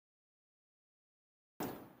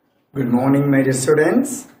Good morning, my dear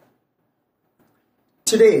students.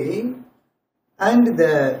 Today and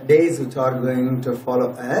the days which are going to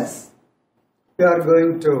follow us, we are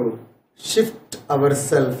going to shift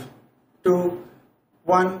ourselves to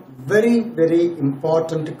one very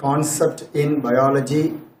important concept in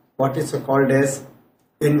biology, what is called as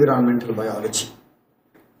environmental biology.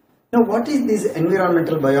 Now, what is this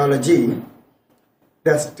environmental biology?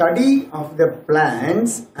 The study of the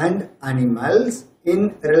plants and animals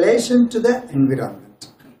in relation to the environment.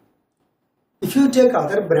 If you take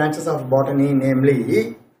other branches of botany,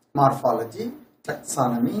 namely morphology,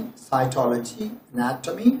 taxonomy, cytology,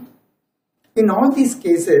 anatomy, in all these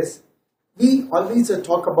cases, we always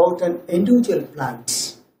talk about an individual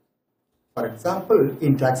plant. For example,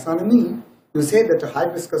 in taxonomy, you say that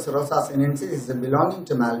Hibiscus rosa sinensis is belonging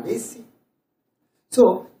to Malvaceae.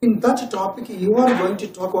 So, in that topic, you are going to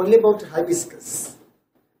talk only about hibiscus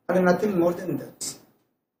and nothing more than that.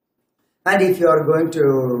 And if you are going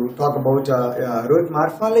to talk about root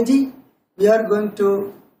morphology, we are going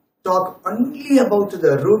to talk only about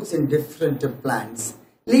the roots in different plants,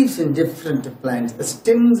 leaves in different plants,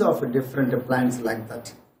 stems of different plants like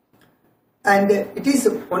that. And it is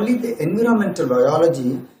only the environmental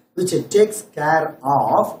biology which takes care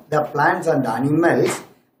of the plants and animals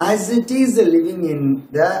as it is living in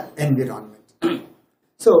the environment.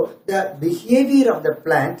 So, the behavior of the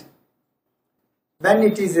plant when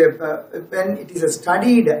it is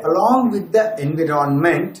studied along with the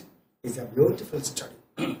environment is a beautiful study.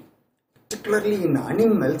 Particularly in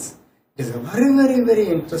animals, it is a very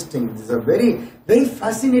interesting. It is a very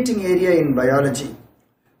fascinating area in biology.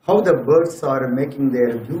 How the birds are making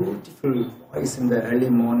their beautiful voice in the early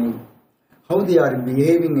morning, how they are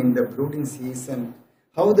behaving in the brooding season,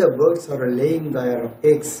 how the birds are laying their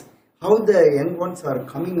eggs, how the young ones are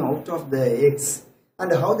coming out of the eggs,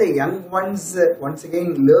 and how the young ones once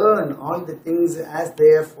again learn all the things as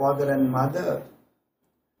their father and mother.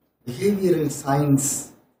 Behavioral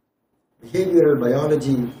science, behavioral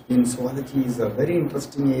biology in zoology is a very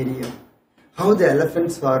interesting area. How the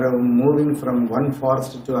elephants are moving from one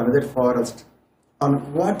forest to another forest,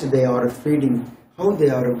 on what they are feeding, how they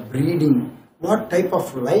are breeding, what type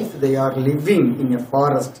of life they are living in a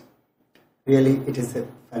forest. Really, it is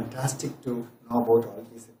fantastic to know about all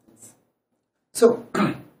these things. So,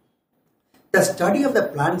 the study of the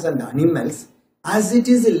plants and animals as it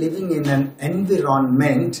is living in an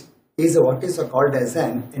environment is what is called as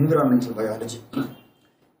an environmental biology.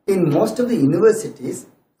 In most of the universities,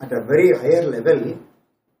 at a very higher level,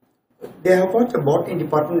 they have got a botany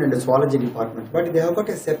department and a zoology department, but they have got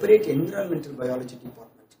a separate environmental biology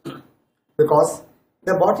department. Because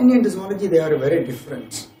the botany and zoology, they are very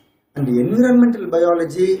different. And the environmental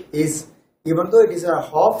biology is, even though it is a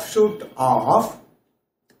offshoot of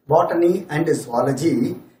botany and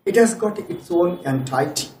zoology, it has got its own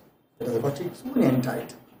entity.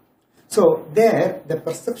 So there, the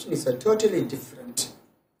perception is totally different.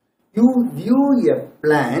 You view a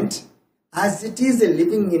plant as it is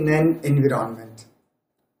living in an environment.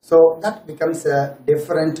 So that becomes a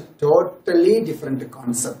totally different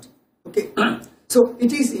concept. Okay, so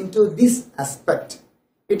it is into this aspect,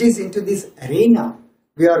 it is into this arena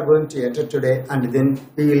we are going to enter today, and then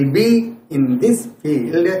we will be in this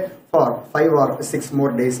field for 5 or 6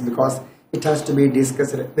 more days because it has to be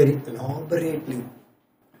discussed very elaborately.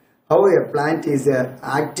 How a plant is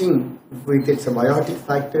acting with its biotic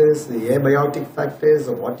factors, the abiotic factors,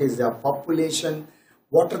 what is the population,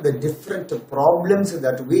 what are the different problems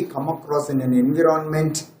that we come across in an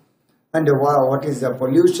environment, and what is the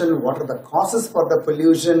pollution, what are the causes for the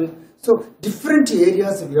pollution. So, different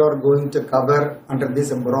areas we are going to cover under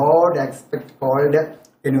this broad aspect called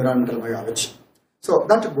environmental biology. So,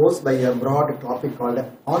 that goes by a broad topic called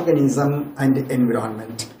organism and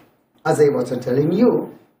environment. As I was telling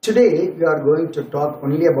you, today we are going to talk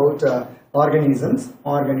only about organisms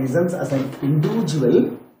as an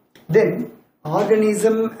individual, then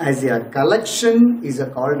organism as a collection is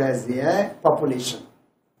called as a population.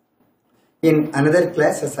 In another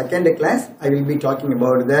class, a second class, I will be talking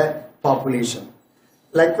about the population.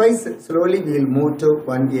 Likewise, slowly we will move to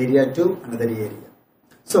one area to another area.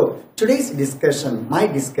 So, today's discussion, my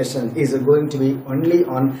discussion is going to be only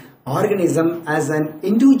on organism as an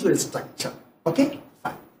individual structure. Okay?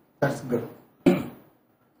 Fine. That's good.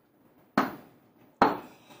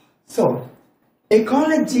 So,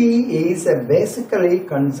 ecology is basically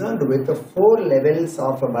concerned with 4 levels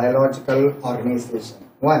of biological organization.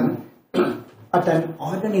 One, at an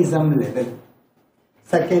organism level,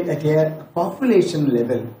 second at a population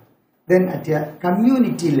level, then at a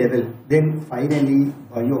community level, then finally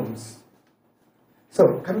biomes.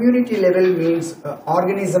 So community level means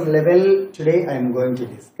organism level. Today I am going to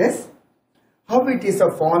discuss how it is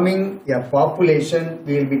forming a population.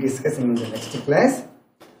 We will be discussing in the next class.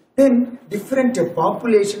 Then different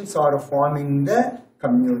populations are forming the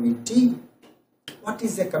community. What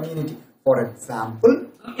is a community? For example,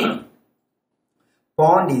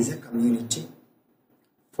 pond is a community.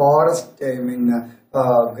 Forest,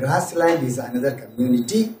 grassland is another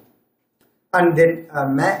community. And then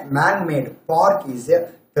man-made park is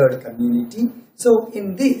a third community. So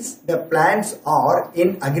in this, the plants are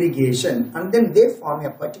in aggregation and then they form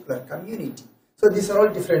a particular community. So these are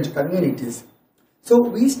all different communities. So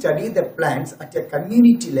we study the plants at a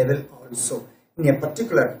community level also. In a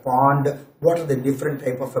particular pond, what are the different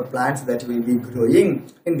type of plants that will be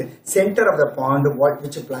growing? In the center of the pond,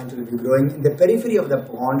 which plant will be growing? In the periphery of the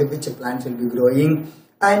pond, which plants will be growing?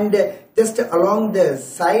 And just along the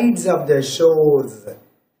sides of the shores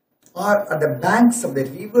or at the banks of the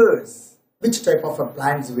rivers, which type of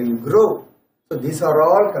plants will grow? So these are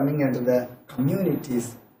all coming into the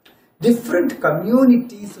communities. Different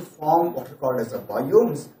communities form what are called as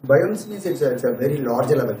biomes. Biomes means it's a very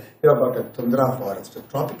large level. You have got a tundra forest, a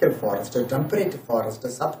tropical forest, a temperate forest, a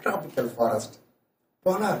subtropical forest,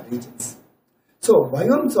 polar regions. So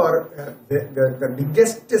biomes are the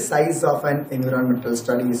biggest size of an environmental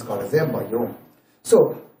study is called as a biome.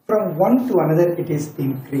 So from one to another it is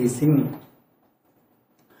increasing.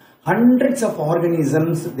 Hundreds of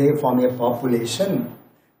organisms, they form a population.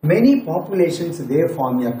 Many populations, they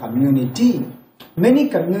form a community. Many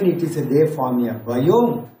communities, they form a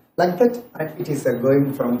biome. Like that, and it is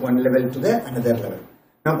going from one level to the another level.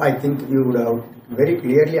 Now I think you would have very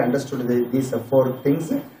clearly understood these four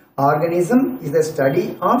things. Organism is the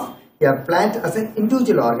study of a plant as an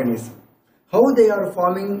individual organism. How they are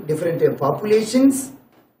forming different populations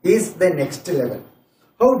is the next level.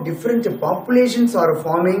 How different populations are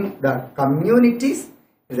forming the communities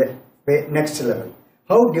is the next level.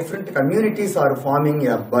 How different communities are forming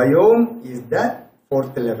a biome is the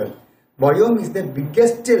fourth level. Biome is the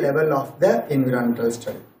biggest level of the environmental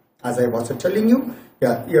study. As I was telling you,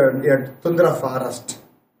 your tundra forest,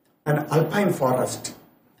 an alpine forest,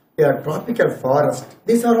 a tropical forest.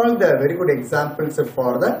 These are all the very good examples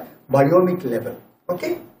for the biomic level.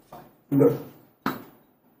 Okay? Good.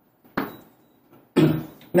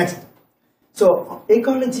 Next. So,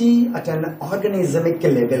 ecology at an organismic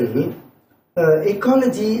level.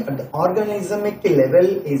 Ecology at the organismic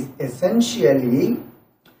level is essentially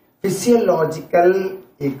physiological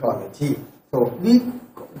ecology. So, we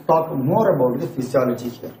talk more about the physiology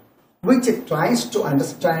here, which tries to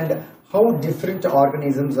understand how different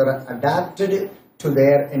organisms are adapted to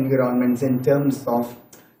their environments in terms of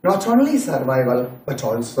not only survival but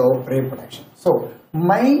also reproduction. So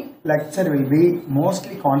my lecture will be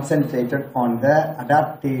mostly concentrated on the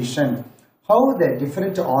adaptation, how the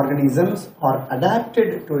different organisms are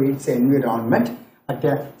adapted to its environment at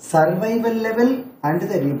a survival level and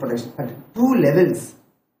the reproduction. At two levels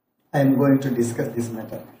I am going to discuss this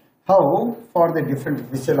matter. How for the different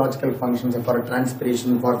physiological functions, for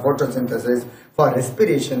transpiration, for photosynthesis, for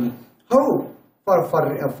respiration, how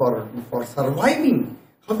for surviving,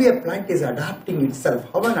 how a plant is adapting itself,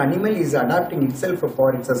 how an animal is adapting itself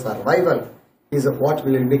for its survival is what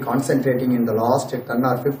we will be concentrating in the last 10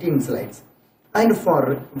 or 15 slides. And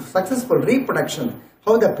for successful reproduction,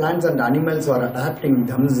 how the plants and animals are adapting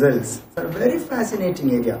themselves. It's a very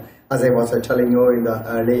fascinating area, as I was telling you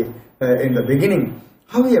in the beginning.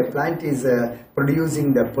 How a plant is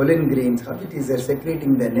producing the pollen grains, how it is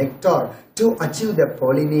secreting the nectar to achieve the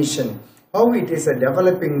pollination, how it is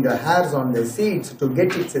developing the hairs on the seeds to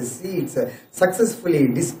get its seeds successfully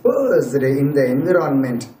dispersed in the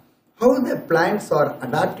environment, how the plants are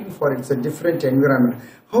adapting for its different environment,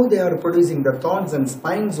 how they are producing the thorns and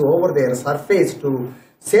spines over their surface to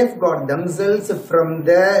safeguard themselves from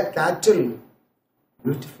the cattle.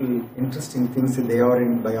 Beautiful, interesting things they are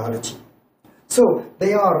in biology. So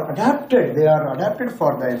they are adapted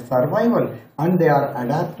for their survival and they are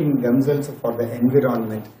adapting themselves for the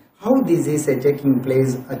environment. How this is taking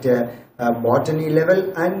place at a botany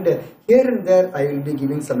level, and here and there I will be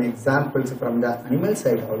giving some examples from the animal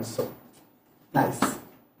side also. Nice.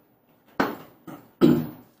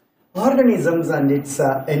 Organisms and its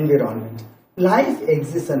environment. Life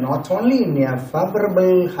exists not only in a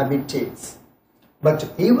favorable habitats, but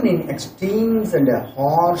even in extremes and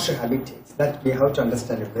harsh habitats. That we have to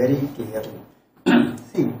understand very clearly.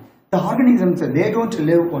 See, the organisms, they don't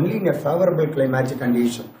live only in a favorable climatic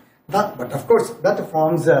condition. But of course, that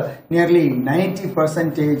forms nearly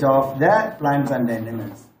 90% of the plants and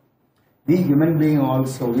animals. We human beings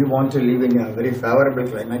also, we want to live in a very favorable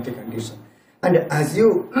climatic condition. And as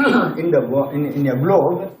you, in a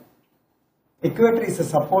globe, equator is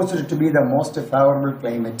supposed to be the most favorable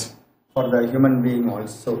climate for the human being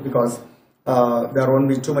also, because there won't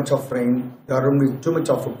be too much of rain, there won't be too much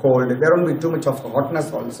of cold, there won't be too much of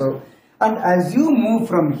hotness also. And as you move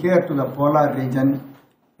from here to the polar region,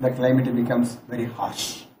 the climate becomes very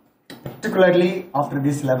harsh. Particularly after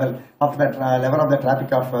this level, after that level of the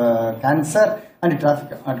Tropic of Cancer and the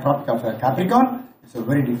Tropic of Capricorn, it's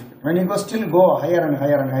very difficult. When you still go higher and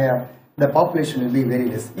higher and higher, the population will be very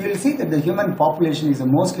less. You will see that the human population is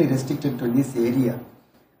mostly restricted to this area.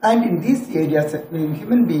 And in these areas, a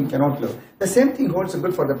human being cannot live. The same thing holds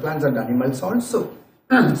good for the plants and animals also.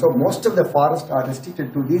 So most of the forests are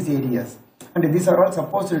restricted to these areas. And these are all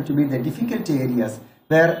supposed to be the difficult areas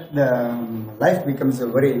where the life becomes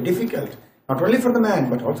very difficult. Not only for the man,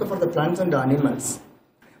 but also for the plants and animals.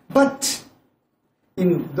 But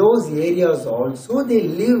in those areas also they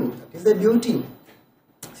live. That is the beauty.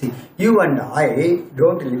 See, you and I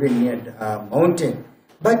don't live in a mountain.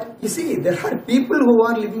 But you see, there are people who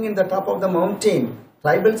are living in the top of the mountain.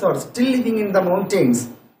 Tribals are still living in the mountains.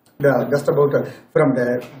 Just about from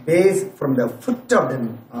the base, from the foot of the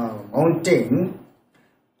mountain,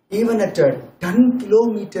 even at 10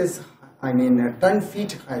 kilometers, 10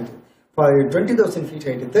 feet height, for 20,000 feet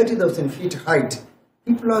height, 30,000 feet height,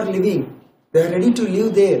 people are living. They are ready to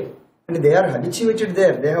live there. And they are habituated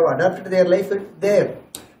there. They have adapted their life there.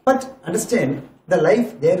 But understand, the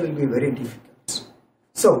life there will be very difficult.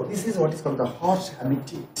 So, this is what is called the harsh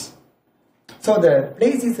habitat. So, the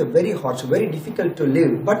place is very harsh, very difficult to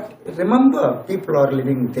live. But remember, people are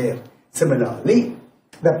living there. Similarly,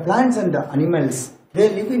 the plants and the animals, they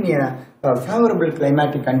live in a favorable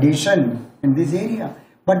climatic condition in this area.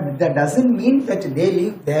 But that doesn't mean that they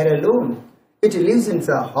live there alone. It lives in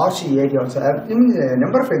a harsh area also. I have given a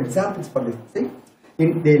number of examples for this. See?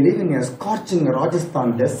 They live in a scorching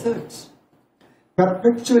Rajasthan desert.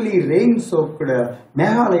 Perpetually rain-soaked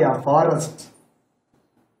Meghalaya forest.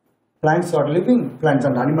 Plants are living, plants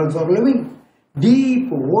and animals are living.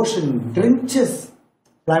 Deep ocean trenches.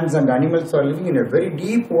 Plants and animals are living in a very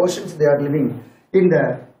deep oceans. They are living in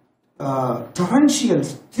the torrential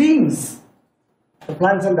streams. The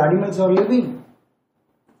plants and animals are living.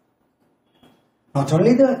 Not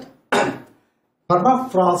only that,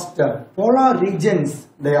 permafrost, polar regions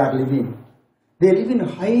they are living. They live in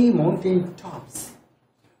high mountain tops,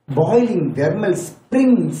 boiling thermal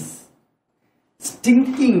springs,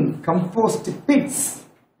 stinking compost pits.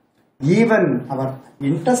 Even our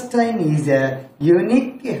intestine is a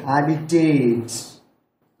unique habitat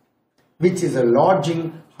which is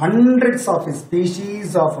lodging hundreds of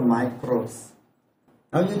species of microbes.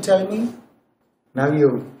 Now you tell me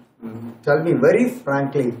very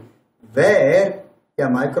frankly, where a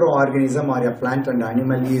microorganism or a plant and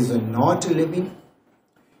animal is not living.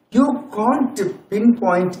 You can't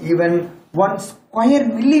pinpoint even 1 square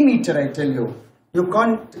millimeter, I tell you. You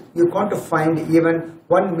can't find even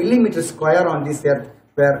 1 millimeter square on this earth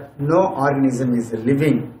where no organism is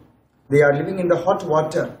living. They are living in the hot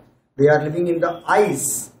water. They are living in the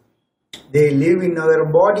ice. They live in our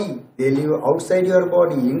body. They live outside your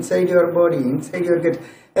body, inside your body, inside your gut.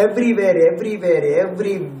 Everywhere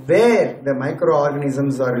the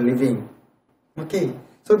microorganisms are living. Okay.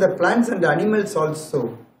 So the plants and animals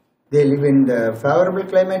also, they live in the favorable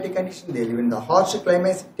climatic condition. They live in the harsh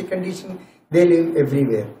climatic condition. They live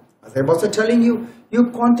everywhere. As I was telling you,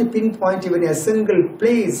 you can't pinpoint even a single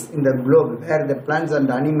place in the globe where the plants and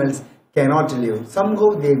animals cannot live.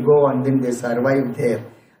 Somehow they go and then they survive there,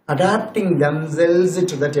 adapting themselves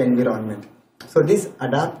to that environment. So this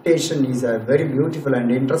adaptation is a very beautiful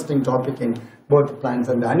and interesting topic in both plants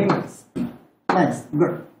and animals. Nice,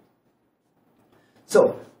 good.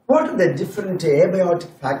 So, what are the different abiotic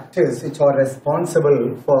factors which are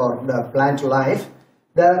responsible for the plant life?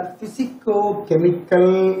 The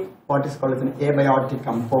physico-chemical, what is called as an abiotic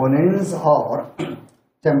components are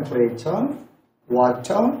temperature,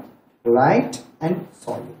 water, light and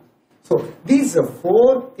soil. So these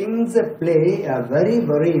 4 things play a very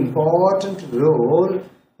important role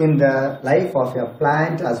in the life of a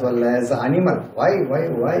plant as well as animal. Why?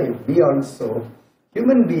 We also,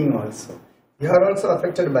 human being also, we are also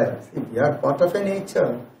affected by it. We are part of a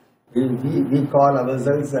nature. We call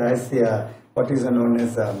ourselves as what is known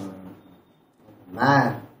as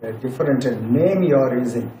man, a different name you are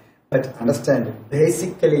using. But understand,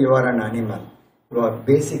 basically you are an animal. You are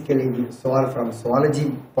basically, from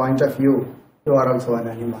zoology point of view, you are also an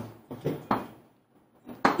animal. Okay.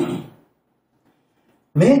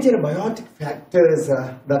 Major biotic factors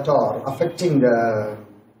that are affecting the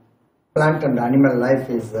plant and animal life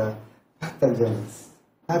is pathogens.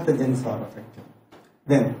 pathogens are affected.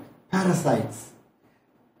 Then parasites,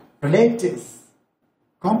 predators,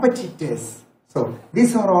 competitors. So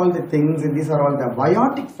these are all the things, these are all the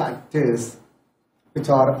biotic factors which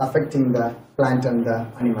are affecting the plant and the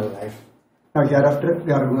animal life. Now hereafter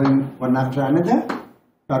we are going one after another.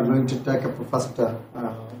 We are going to take up first the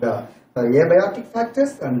abiotic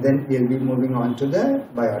factors, and then we will be moving on to the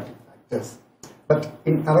biotic factors. But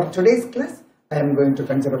in our today's class, I am going to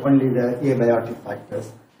consider only the abiotic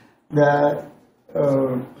factors. The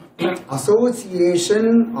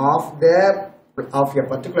association of a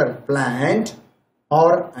particular plant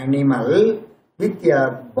or animal with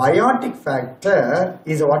a biotic factor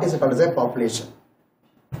is what is called as a population.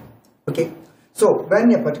 Okay, so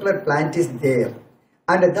when a particular plant is there,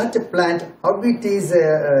 and that plant, how it is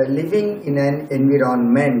living in an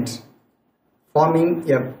environment, forming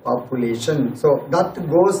a population. So that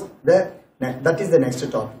is the next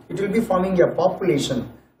topic. It will be forming a population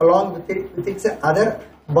along with its other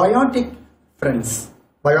biotic friends.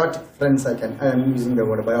 Biotic friends, I am using the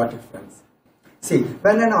word biotic friends. See,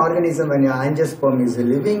 when an organism, when an angiosperm is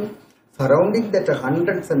living, surrounding that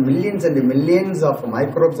hundreds and millions of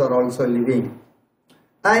microbes are also living.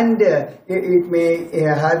 And it may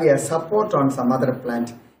have a support on some other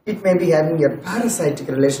plant. It may be having a parasitic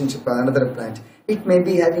relationship with another plant. It may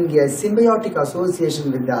be having a symbiotic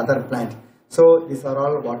association with the other plant. So these are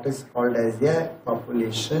all what is called as a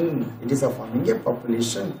population. It is forming a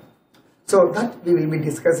population. So that we will be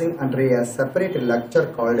discussing under a separate lecture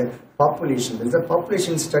called population. There is a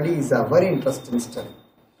population study, is a very interesting study.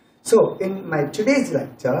 So in my today's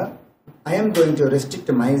lecture, I am going to restrict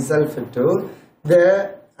myself to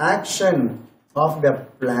the action of the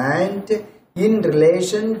plant in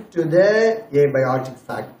relation to the abiotic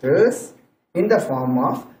factors in the form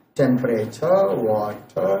of temperature,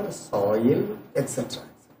 water, soil, etc.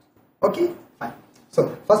 Okay, fine.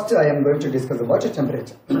 So first I am going to discuss about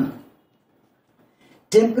temperature.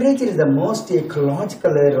 Temperature is the most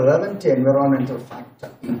ecologically relevant environmental factor.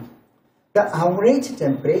 The average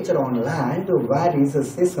temperature on land varies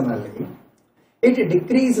seasonally. It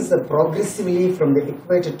decreases progressively from the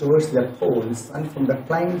equator towards the poles and from the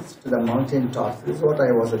plains to the mountain tops. This is what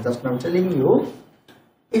I was just now telling you.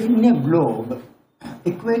 If in a globe,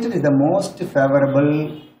 equator is the most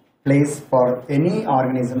favorable place for any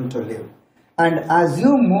organism to live. And as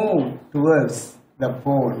you move towards the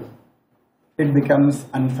pole, it becomes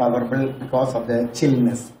unfavorable because of the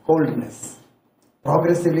chillness, coldness.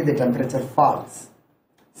 Progressively the temperature falls.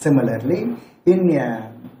 Similarly, in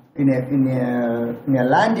a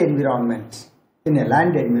land environment, the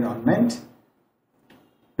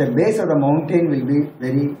base of the mountain will be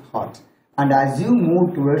very hot, and as you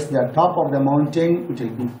move towards the top of the mountain, it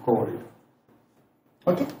will be cold.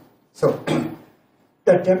 Okay, so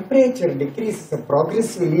the temperature decreases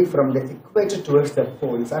progressively from the equator towards the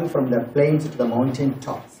poles and from the plains to the mountain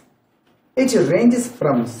tops. It ranges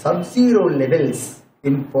from sub-zero levels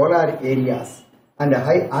in polar areas and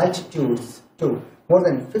high altitudes to more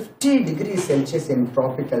than 50 degrees Celsius in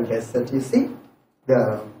tropical desert. You see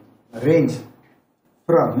the range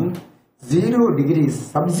from 0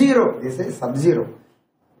 degrees, sub-zero, they say sub-zero.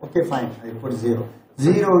 Okay, fine, I put 0.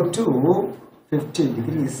 0 to 50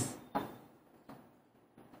 degrees.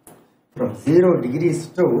 From 0 degrees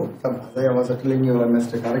to, as I was telling you, I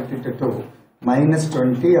must correct it to minus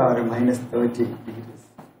 20 or minus 30 degrees.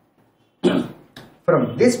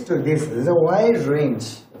 From this to this is a wide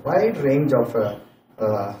range of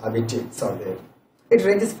habitats are there. It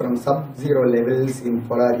ranges from sub-zero levels in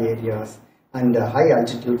polar areas and high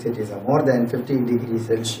altitudes. It is more than 50 degrees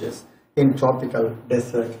Celsius in tropical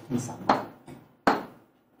desert in summer.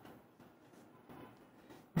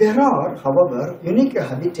 There are, however, unique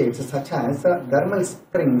habitats such as thermal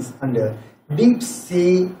springs and deep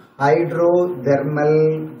sea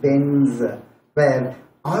hydrothermal vents where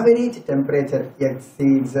average temperature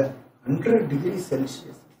exceeds 100 degrees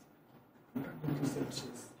Celsius. 100 degrees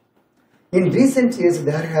Celsius. In recent years,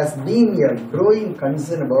 there has been a growing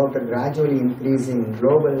concern about a gradually increasing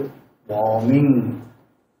global warming.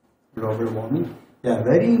 Global warming, a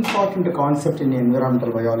very important concept in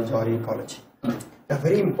environmental biology or ecology. A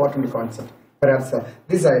very important concept. Perhaps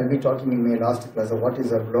this I will be talking in my last class of what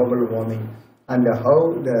is a global warming and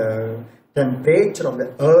how the temperature of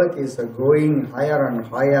the earth is going higher and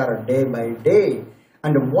higher day by day,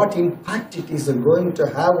 and what impact it is going to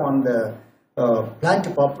have on the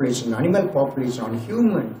plant population, animal population, on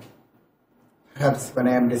human. Perhaps when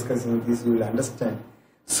I am discussing this you will understand.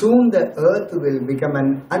 Soon the earth will become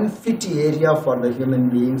an unfit area for the human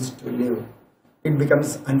beings to live. It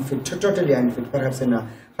becomes unfit, totally unfit, perhaps in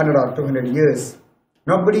 100 or 200 years.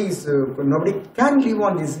 Nobody can live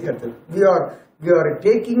on this earth. We are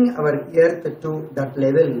taking our earth to that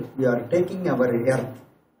level. We are taking our earth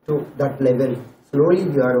to that level. Slowly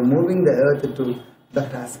we are moving the earth to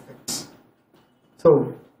that aspect. So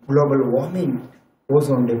global warming,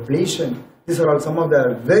 ozone depletion, these are all some of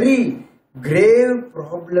the very grave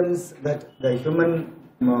problems that the human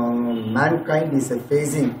mankind is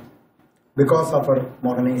facing because of our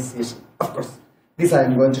modernization. Of course, this I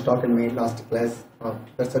am going to talk in my last class.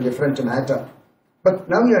 That's a different matter. But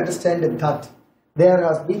now you understand that there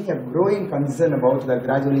has been a growing concern about the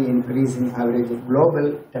gradually increasing average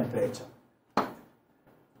global temperature.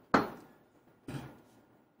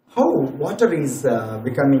 How water is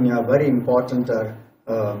becoming a very important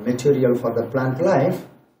material for the plant life.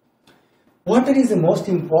 Water is the most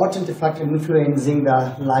important factor influencing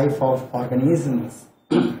the life of organisms.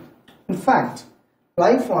 In fact,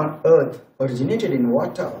 life on earth originated in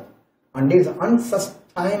water and is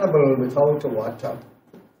unsustainable without water.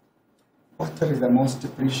 Water is the most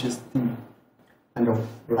precious thing, and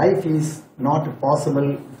life is not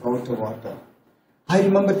possible without water. I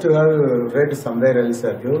remember to have read somewhere else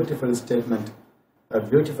a beautiful statement.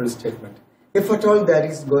 If at all there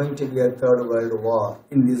is going to be a third world war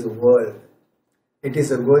in this world, it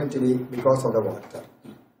is going to be because of the water.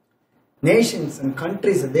 Nations and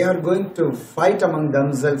countries, they are going to fight among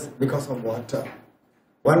themselves because of water.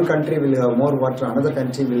 One country will have more water, another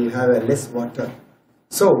country will have less water.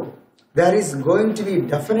 So, there is going to be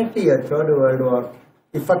definitely a third world war.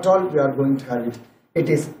 If at all we are going to have it, it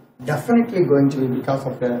is definitely going to be because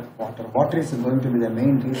of the water. Water is going to be the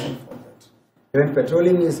main reason for that. Even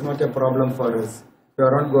petroleum is not a problem for us. We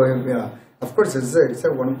are not going, of course,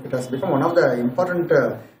 it has become one of the important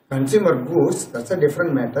consumer goods. That's a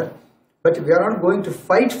different matter. But we are not going to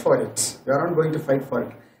fight for it.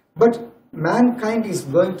 But mankind is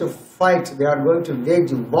going to fight. They are going to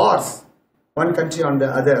wage wars, one country on the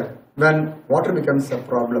other, when water becomes a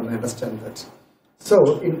problem. Understand that.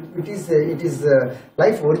 So it is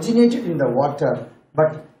life originated in the water,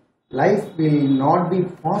 but life will not be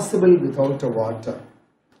possible without water.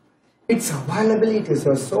 Its availability is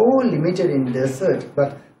so limited in desert,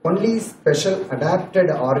 but only special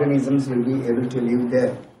adapted organisms will be able to live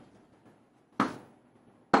there.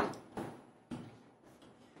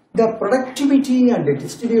 The productivity and the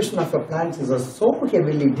distribution of plants is so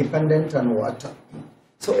heavily dependent on water.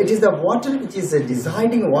 So it is the water which is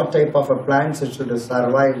deciding what type of plants should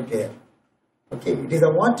survive there. Okay, it is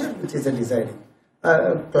the water which is deciding.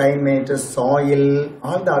 Climate, soil,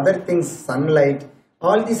 all the other things, sunlight,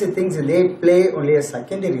 all these things, they play only a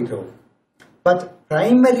secondary role. But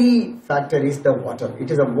primary factor is the water.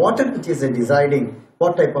 It is the water which is deciding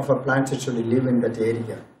what type of plants should live in that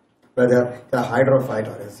area. Whether a hydrophyte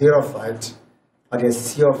or a xerophyte or a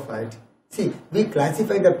zeophyte. See, we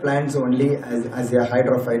classify the plants only as a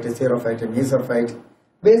hydrophyte, a xerophyte, a mesophyte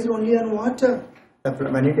based only on water.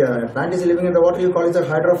 When a plant is living in the water, you call it a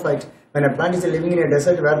hydrophyte. When a plant is living in a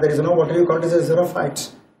desert where there is no water, you call it as a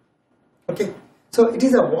xerophyte. Okay, so it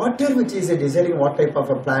is the water which is deciding what type of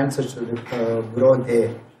a plants should grow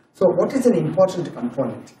there. So what is an important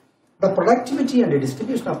component? The productivity and the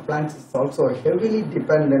distribution of plants is also heavily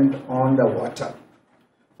dependent on the water.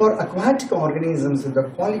 For aquatic organisms, the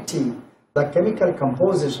quality, the chemical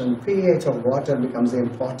composition, pH of water becomes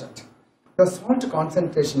important. The salt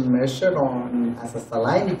concentration measured as a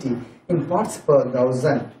salinity in parts per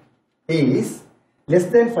thousand is less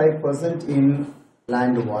than 5% in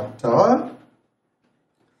land water,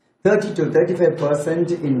 30 to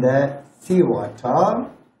 35% in the sea water,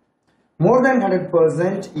 more than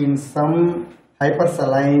 100% in some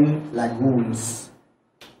hypersaline lagoons.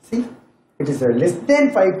 See, it is less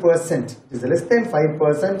than 5%. It is less than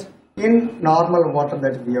 5% in normal water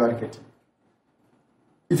that we are getting.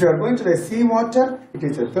 If you are going to the sea water, it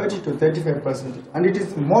is 30 to 35%, and it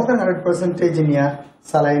is more than 100% in a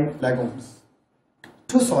saline lagoons.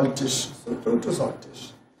 Too saltish. So too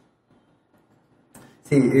saltish.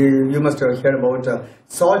 See, you must have heard about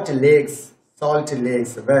salt lakes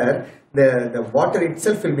where the water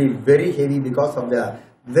itself will be very heavy because of the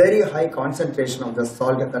very high concentration of the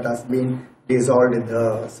salt that has been dissolved in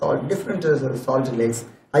the salt. Different salt lakes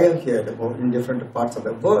I have heard about in different parts of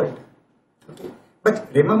the world. Okay.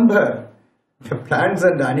 But remember, the plants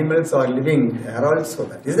and animals are living there also.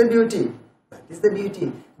 That is the beauty. That is the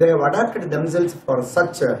beauty. They have adapted themselves for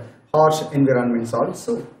such harsh environments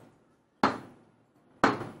also.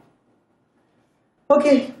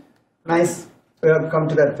 Okay, nice. We have come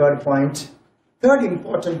to the third point. Third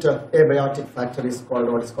important abiotic factor is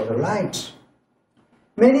called what is called light.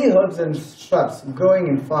 Many herbs and shrubs growing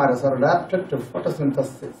in forests are adapted to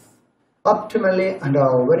photosynthesis. optimally under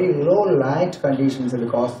very low light conditions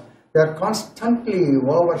because they are constantly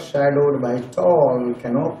overshadowed by tall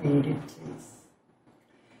canopied trees.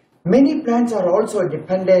 Many plants are also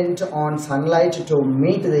dependent on sunlight to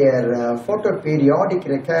meet their photoperiodic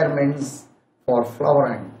requirements for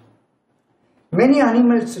flowering. Many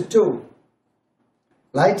animals too.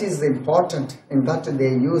 Light is important in that they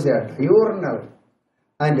use a diurnal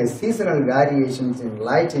and seasonal variations in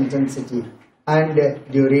light intensity and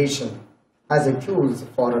duration as a cues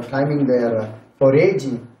for timing their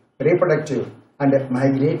foraging, reproductive and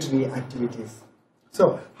migratory activities.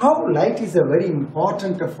 So, how light is very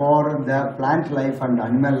important for the plant life and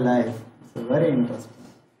animal life? It's very interesting.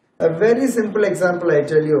 A very simple example I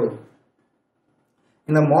tell you.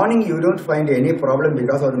 In the morning you don't find any problem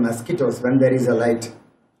because of the mosquitoes when there is a light.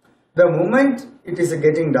 The moment it is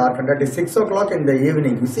getting dark, and that is 6 o'clock in the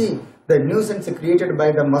evening, you see the nuisance created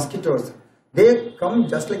by the mosquitoes. They come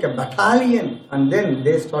just like a battalion and then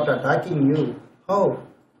they start attacking you. How?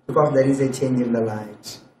 Because there is a change in the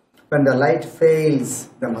light. When the light fails,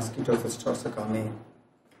 the mosquitoes start to come in.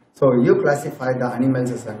 So you classify the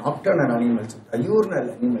animals as nocturnal animals,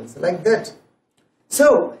 diurnal animals, like that.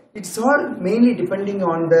 So it's all mainly depending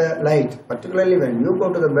on the light, particularly when you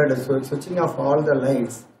go to the bed, so switching off all the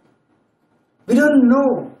lights. We don't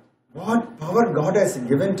know what power God has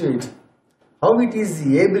given to it, how it is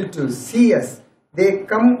able to see us. They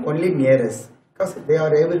come only near us because they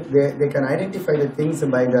are able, they can identify the things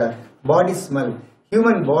by the body smell.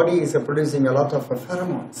 Human body is producing a lot of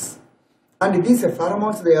pheromones, and these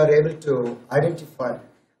pheromones they are able to identify.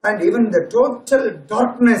 And even the total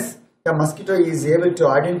darkness, the mosquito is able to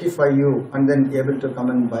identify you and then able to come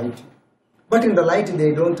and bite you. But in the light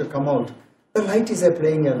they don't come out. The light is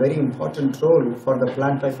playing a very important role for the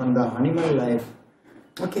plant life and the animal life.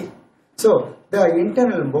 Okay, so the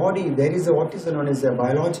internal body, there is what is known as a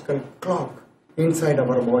biological clock inside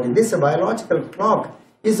our body. This biological clock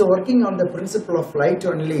is working on the principle of light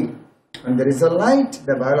only. When there is a light,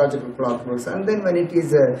 the biological clock works, and then when it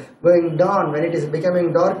is going down, when it is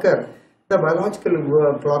becoming darker, the biological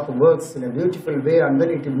clock works in a beautiful way, and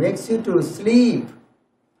then it makes you to sleep.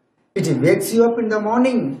 It wakes you up in the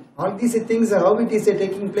morning. All these things, how it is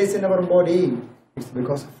taking place in our body? It's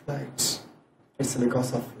because of light. It's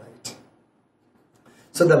because of light.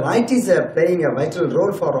 So the light is playing a vital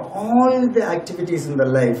role for all the activities in the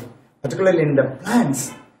life, particularly in the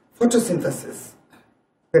plants, photosynthesis,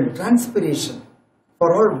 then transpiration.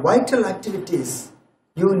 For all vital activities,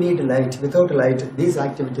 you need light. Without light, these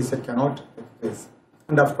activities cannot take place.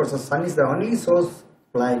 And of course, the sun is the only source of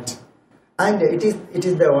light. And it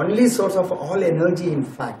is the only source of all energy, in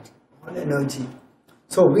fact, all energy.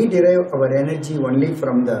 So we derive our energy only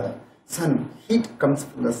from the sun. Heat comes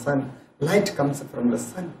from the sun. Light comes from the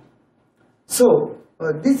sun. So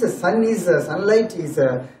this sunlight is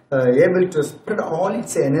able to spread all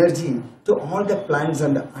its energy to all the plants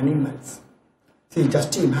and animals. See,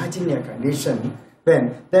 just imagine a condition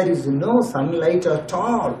when there is no sunlight at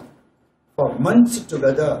all for months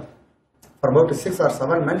together. For about 6 or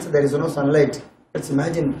 7 months there is no sunlight. Let's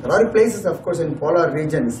imagine. There are places, of course, in polar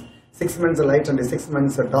regions, 6 months light and 6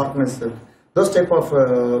 months darkness. Those type of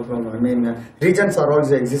regions are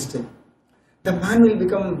also existing. The man will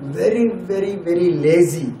become very, very, very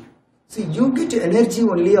lazy. See, you get energy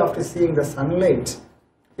only after seeing the sunlight.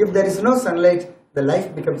 If there is no sunlight, the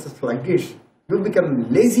life becomes sluggish. You become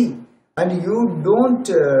lazy, and you don't.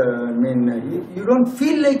 You don't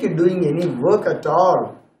feel like doing any work at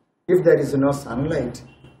all if there is no sunlight.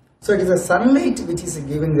 So it is the sunlight which is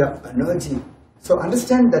giving the energy. So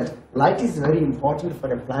understand that light is very important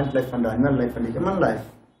for a plant life and animal life and human life.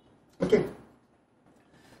 Okay.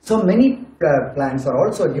 So many plants are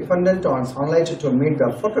also dependent on sunlight to meet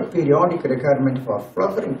the photoperiodic requirement for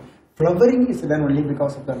flowering. Flowering is done only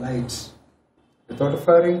because of the light. Without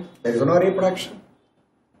flowering, there is no reproduction.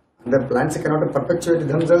 And the plants cannot perpetuate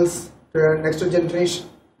themselves to the next generation.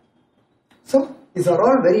 So these are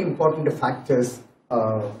all very important factors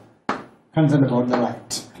concerned about the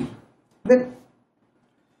light. Then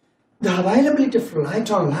the availability of light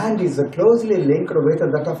on land is closely linked with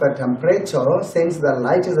that of a temperature, since the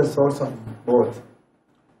light is a source of both.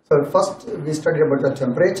 So first we studied about the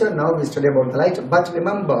temperature, now we study about the light. But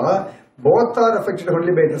remember, both are affected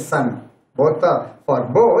only by the sun. For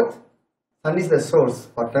both, sun is the source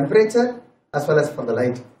for temperature as well as for the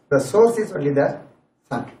light. The source is only the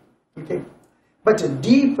sun. Okay. But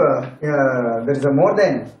deep, there is a more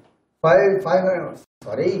than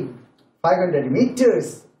 500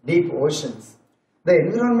 meters deep oceans. The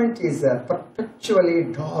environment is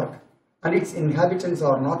perpetually dark, and its inhabitants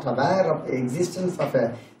are not aware of the existence of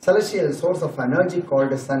a celestial source of energy called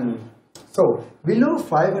the sun. So below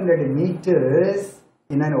 500 meters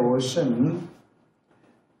in an ocean,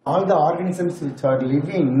 all the organisms which are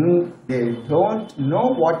living, they don't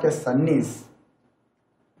know what a sun is.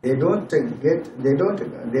 They have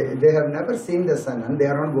never seen the sun, and they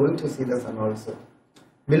are not going to see the sun also.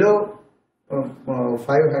 Below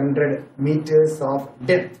 500 meters of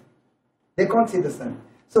depth, they can't see the sun.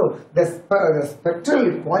 So the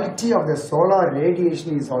spectral quality of the solar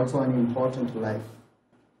radiation is also an important life.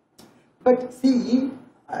 But see,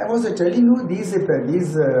 I was telling you these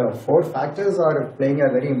 4 factors are playing a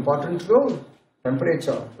very important role.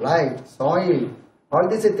 Temperature, light, soil, all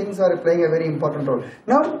these things are playing a very important role.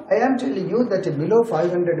 Now, I am telling you that below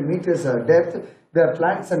 500 meters depth, the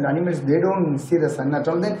plants and animals, they don't see the sun at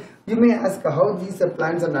all. Then you may ask how these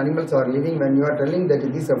plants and animals are living when you are telling that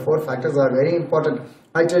these 4 factors are very important.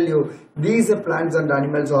 I tell you, these plants and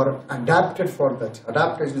animals are adapted for that.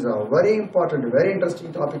 Adaptation is a very important, very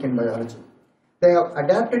interesting topic in biology. They have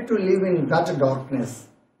adapted to live in that darkness.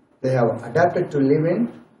 They have adapted to live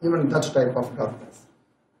in even that type of darkness.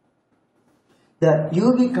 The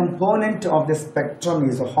UV component of the spectrum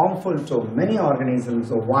is harmful to many organisms,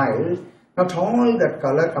 while not all the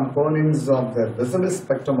color components of the visible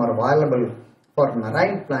spectrum are available for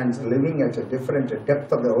marine plants living at a different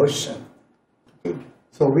depth of the ocean. Okay.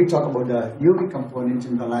 So we talk about the UV component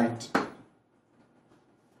in the light.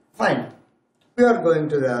 Fine. We are going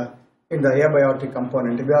to in the abiotic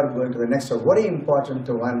component, we are going to the next very important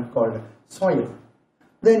one called soil.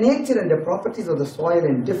 The nature and the properties of the soil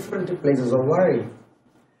in different places of world.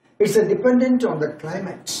 It's dependent on the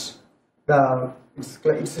climate.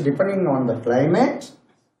 It's depending on the climate,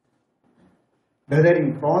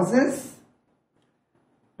 weathering process,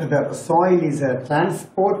 the soil is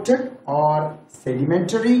transported or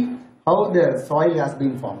sedimentary, how the soil has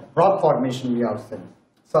been formed. Rock formation we have said,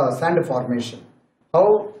 so sand formation.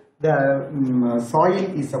 How the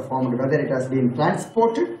soil is formed, whether it has been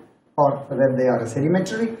transported or whether they are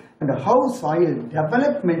sedimentary, and how soil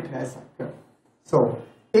development has occurred. So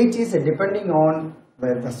it is depending on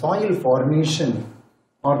the soil formation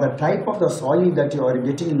or the type of the soil that you are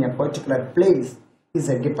getting in a particular place is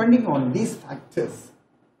depending on these factors.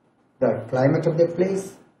 The climate of the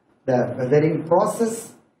place, the weathering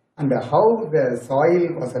process, and how the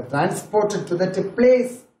soil was transported to that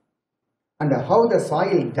place, and how the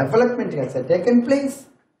soil development has taken place.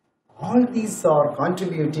 All these are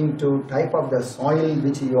contributing to type of the soil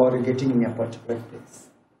which you are getting in a particular place.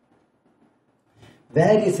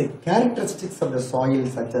 There is characteristics of the soil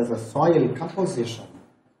such as a soil composition,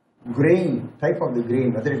 grain, type of the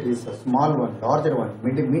grain, whether it is a small one, larger one,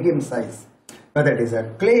 medium size, whether it is a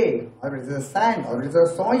clay, or it is a sand, or it is a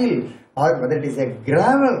soil, or whether it is a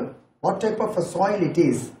gravel, what type of a soil it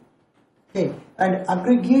is. Okay. And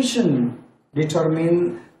aggregation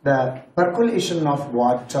determine the percolation of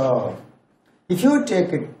water. If you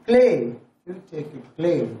take a clay,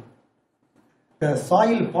 the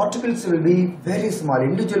soil particles will be very small,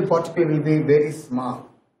 individual particle will be very small.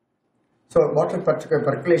 So water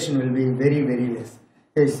percolation will be very, very less.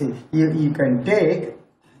 You see, you can take,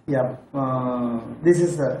 this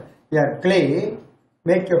is a clay,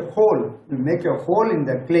 make a hole, you make a hole in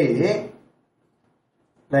the clay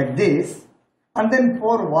like this, and then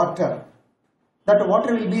pour water. That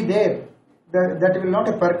water will be there, that will not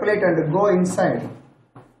percolate and go inside,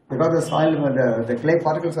 because the soil, the clay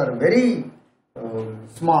particles are very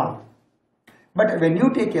small. But when you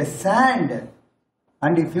take a sand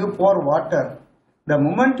and if you pour water, the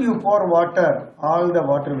moment you pour water, all the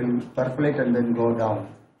water will percolate and then go down.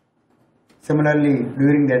 Similarly,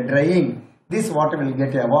 during the drying, this water will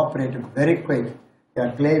get evaporated very quick.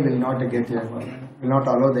 Your clay will not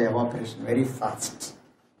allow the evaporation very fast.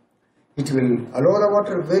 It will allow the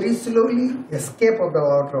water very slowly, escape of the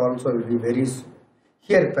water also will be very slow.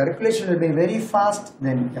 Here percolation will be very fast,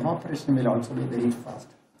 then evaporation will also be very fast.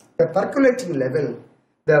 The percolating level,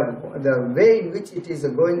 the way in which it is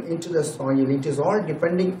going into the soil, it is all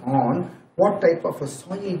depending on what type of a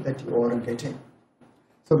soil that you are getting.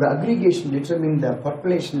 So the aggregation determines the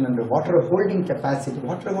percolation and the water holding capacity.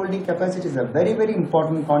 Water holding capacity is a very, very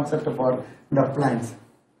important concept for the plants.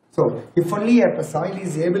 So if only a soil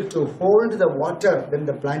is able to hold the water, then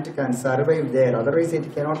the plant can survive there. Otherwise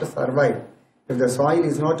it cannot survive. If the soil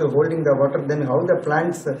is not holding the water, then how the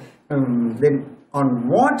plants, then on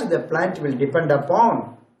what the plant will depend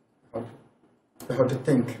upon? You have to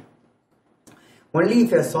think. Only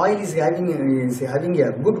if a soil is having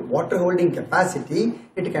a good water holding capacity,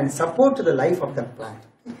 it can support the life of the plant.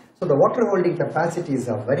 So the water holding capacity is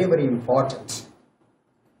very, very important.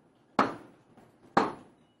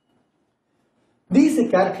 These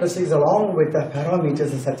characteristics along with the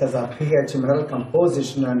parameters such as pH, mineral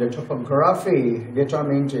composition and topography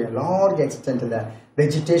determine to a large extent the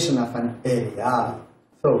vegetation of an area.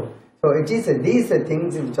 So it is these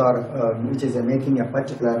things which are which is making a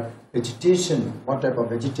particular vegetation. What type of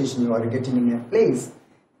vegetation you are getting in a place?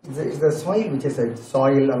 It's the soil, which is a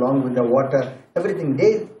soil along with the water. Everything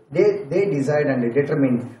they decide and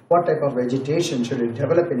determine what type of vegetation should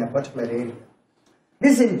develop in a particular area.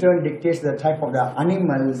 This in turn dictates the type of the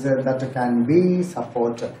animals that can be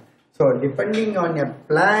supported. So depending on a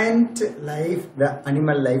plant life, the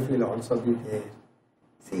animal life will also be there.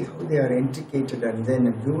 See how they are intricated and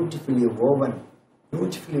then beautifully woven.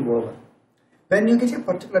 Beautifully woven. When you get a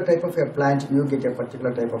particular type of a plant, you get a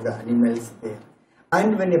particular type of the animals there.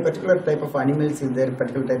 And when a particular type of animals is there, a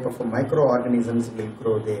particular type of microorganisms will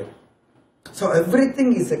grow there. So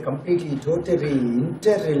everything is completely, totally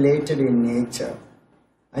interrelated in nature.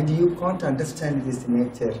 And you can't understand this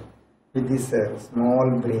nature with this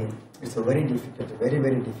small brain. It's very difficult, very,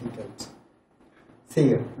 very difficult.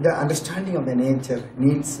 See, the understanding of the nature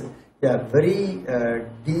needs a very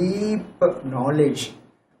deep knowledge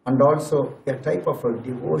and also a type of a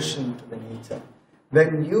devotion to the nature.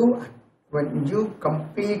 When you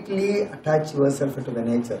completely attach yourself to the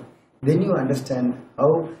nature, then you understand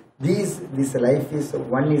how this life is,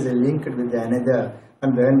 one is linked with another,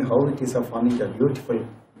 and then how it is forming a beautiful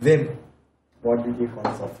web. What did we call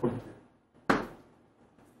as a food?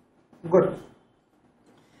 Good.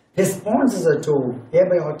 Responses to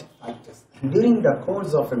abiotic factors. During the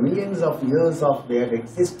course of millions of years of their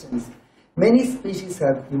existence, many species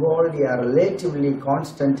have evolved a relatively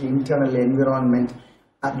constant internal environment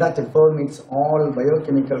that permits all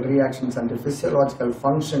biochemical reactions and physiological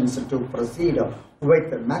functions to proceed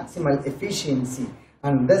with maximal efficiency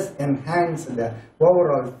and thus enhance the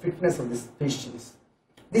overall fitness of the species.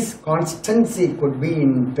 This constancy could be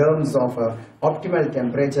in terms of optimal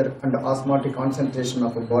temperature and osmotic concentration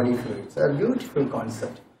of body fluids. A beautiful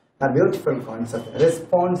concept. A beautiful concept.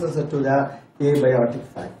 Responses to the abiotic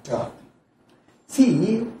factor.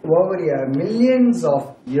 See, over millions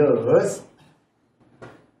of years,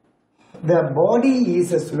 the body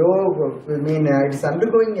is it is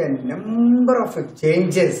undergoing a number of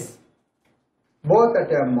changes, both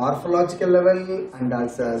at a morphological level and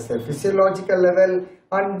also as a physiological level,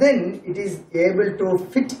 and then it is able to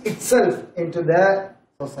fit itself into the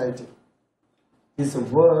society. This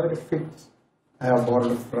word fit I have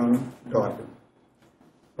borrowed from Darwin.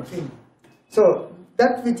 Okay, so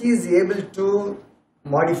that which is able to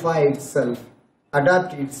modify itself,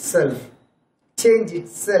 adapt itself, change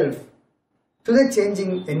itself to the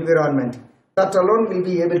changing environment, that alone will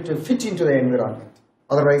be able to fit into the environment.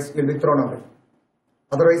 Otherwise, you will be thrown away.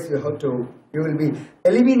 Otherwise, you will be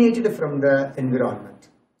eliminated from the environment.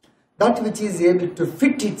 That which is able to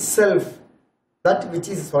fit itself, that which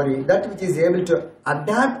is able to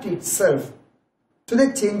adapt itself to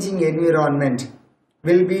the changing environment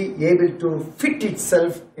will be able to fit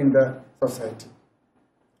itself in the society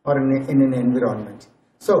or in an environment.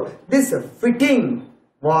 So this fitting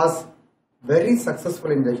was very successful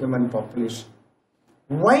in the human population.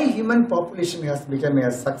 Why human population has become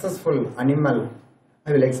a successful animal,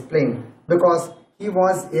 I will explain. Because he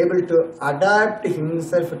was able to adapt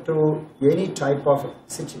himself to any type of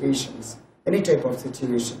situations, any type of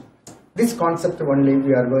situation. This concept only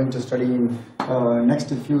we are going to study in next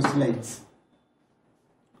few slides.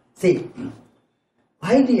 See,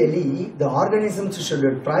 ideally the organisms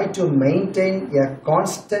should try to maintain a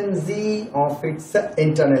constancy of its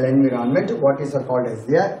internal environment, what is called as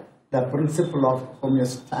the principle of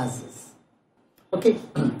homeostasis. Okay,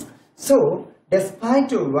 so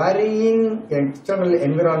despite varying external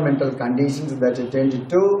environmental conditions that tend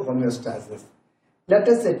to homeostasis, let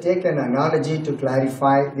us take an analogy to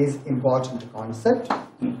clarify this important concept.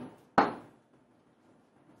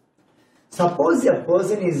 Suppose a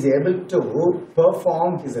person is able to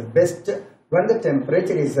perform his best when the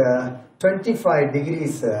temperature is 25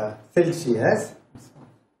 degrees Celsius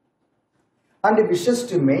and wishes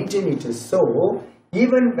to maintain it so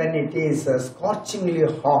even when it is scorchingly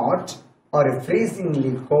hot or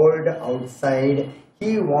freezingly cold outside,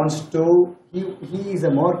 he is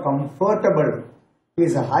more comfortable. He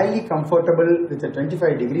is highly comfortable with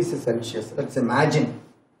 25 degrees Celsius. Let's imagine.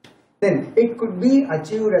 Then it could be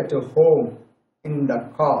achieved at home, in the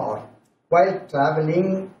car, while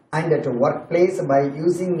traveling and at a workplace by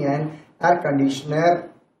using an air conditioner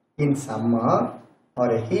in summer or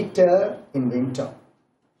a heater in winter.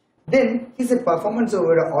 Then his performance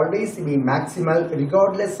would always be maximal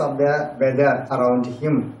regardless of the weather around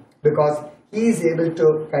him, because he is able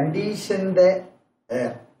to condition the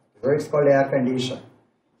air. So it's called air condition.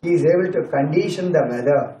 he is able to condition the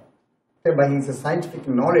weather by his scientific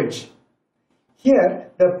knowledge. Here,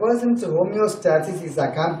 the person's homeostasis is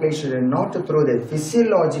accomplished not through the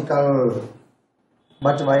physiological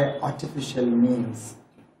but by artificial means.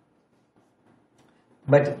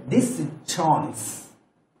 But this chance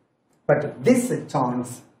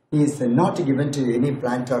is not given to any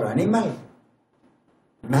plant or animal.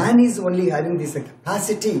 Man is only having this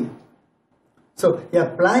capacity. So a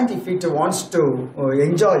plant, if it wants to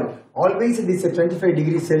enjoy always this 25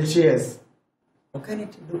 degrees Celsius, what can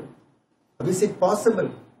it do? How is it possible?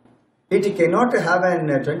 It cannot have an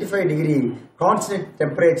 25 degree constant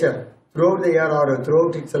temperature throughout the year or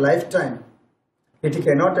throughout its lifetime. It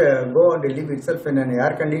cannot go and live itself in an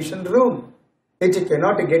air conditioned room. It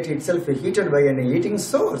cannot get itself heated by an heating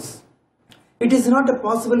source. It is not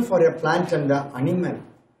possible for a plant and an animal,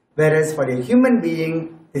 whereas for a human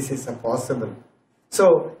being this is possible.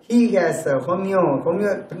 So he has a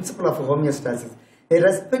principle of homeostasis.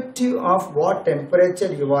 Irrespective of what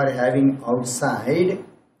temperature you are having outside,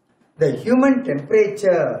 the human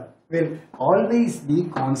temperature will always be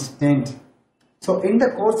constant. So in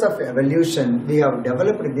the course of evolution, we have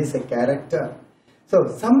developed this character. So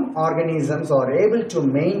some organisms are able to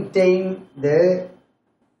maintain their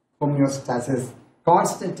homeostasis,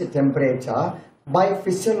 constant temperature, by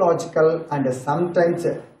physiological and sometimes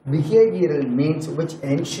behavioral means, which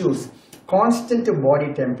ensures constant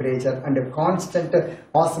body temperature and constant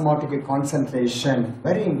osmotic concentration.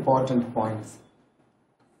 Very important points.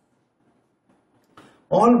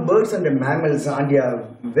 All birds and mammals and a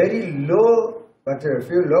very low but a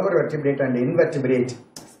few lower vertebrate and invertebrate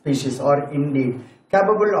species are indeed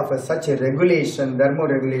capable of such a regulation,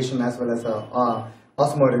 thermoregulation as well as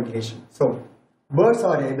osmoregulation. So birds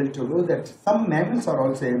are able to do that. Some mammals are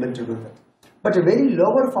also able to do that. But a very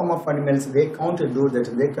lower form of animals, they can't do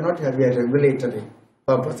that. They cannot have a regulatory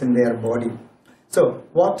purpose in their body. So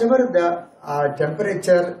whatever the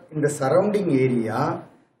temperature in the surrounding area,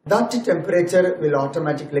 that temperature will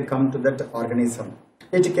automatically come to that organism.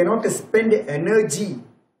 It cannot spend energy.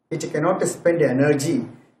 It cannot spend energy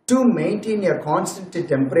to maintain a constant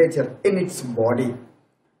temperature in its body.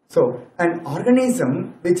 So an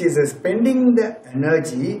organism which is spending the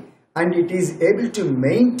energy and it is able to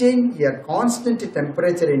maintain a constant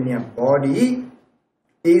temperature in a body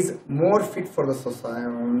is more fit for the society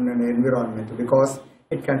and environment, because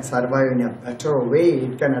it can survive in a better way.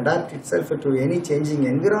 It can adapt itself to any changing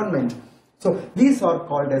environment. So these are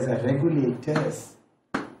called as regulators.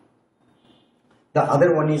 The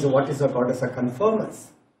other one is what is called as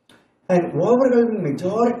conformers. And overwhelming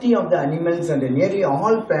majority of the animals and nearly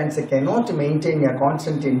all plants cannot maintain a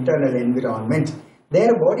constant internal environment.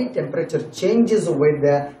 Their body temperature changes with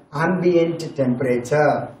the ambient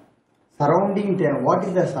temperature. What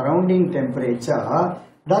is the surrounding temperature?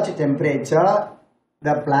 That temperature,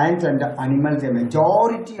 the plants and the animals, the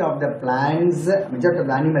majority of the plants, majority of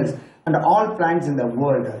the animals and all plants in the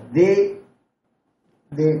world, they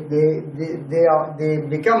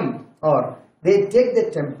take the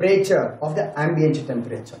temperature of the ambient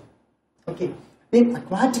temperature. Okay. In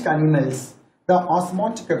aquatic animals, the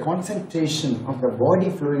osmotic concentration of the body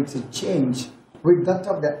fluids change with that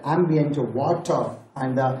of the ambient water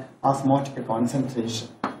and the osmotic concentration.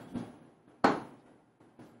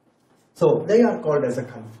 So they are called as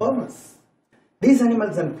conformers. These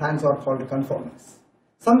animals and plants are called conformers.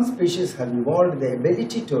 Some species have evolved the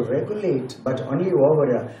ability to regulate, but only over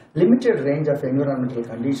a limited range of environmental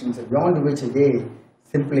conditions, beyond which they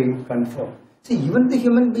simply conform. See, even the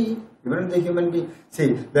human being,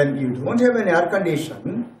 see, when you don't have an air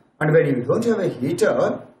condition, and when you don't have a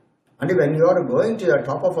heater, and when you are going to the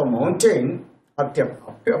top of a mountain, up to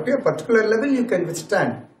a particular level you can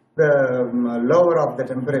withstand the lower of the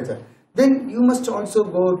temperature. Then you must also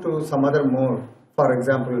go to some other mode. For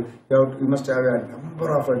example, you must have a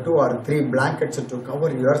number of 2 or 3 blankets to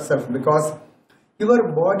cover yourself, because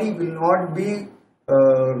your body will not be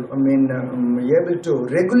able to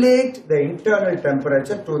regulate the internal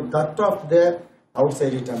temperature to that of the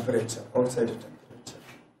outside temperature.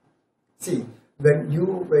 See, when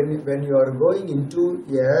you are going into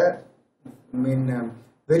a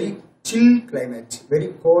very chill climate, very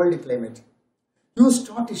cold climate, you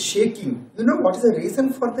start shaking. You know what is the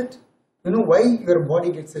reason for that? You know why your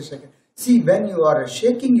body gets shaken? See, when you are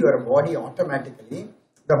shaking your body, automatically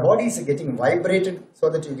the body is getting vibrated so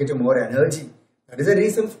that you get more energy. That is the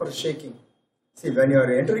reason for shaking. See, when you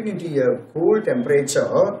are entering into a cool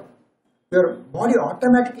temperature, your body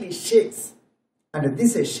automatically shakes. And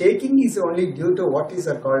this shaking is only due to what is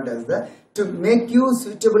called as to make you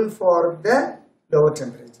suitable for the lower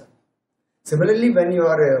temperature. Similarly, when you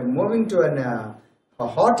are moving to an a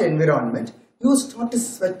hot environment, you start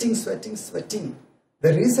sweating.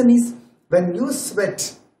 The reason is when you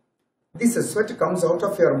sweat, this sweat comes out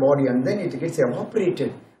of your body and then it gets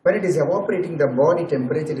evaporated. When it is evaporating, the body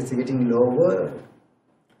temperature is getting lower.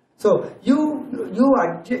 So you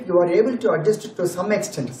are able to adjust to some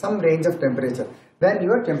extent, some range of temperature. When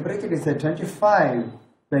your temperature is at 25,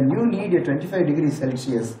 then you need a 25 degrees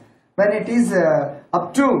Celsius. When it is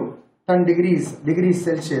up to 10 degrees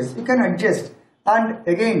Celsius, you can adjust. And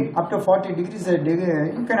again, up to 40 degrees,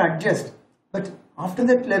 you can adjust. But after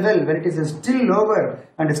that level, when it is still lower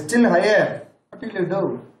and still higher, what will you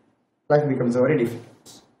do? Life becomes very difficult.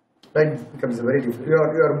 Life becomes very difficult.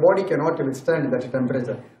 Your body cannot withstand that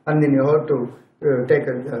temperature, and then you have to take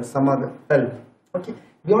some other help. Okay,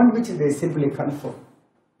 beyond which they simply conform.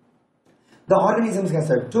 The organisms has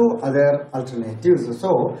two other alternatives.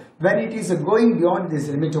 So when it is going beyond this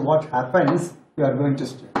limit, what happens? You are going to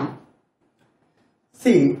study.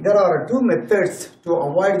 See, there are two methods to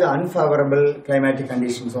avoid the unfavorable climatic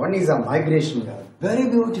conditions. One is a migration, a very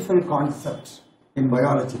beautiful concept in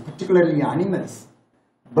biology, particularly animals.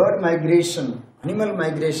 Bird migration, animal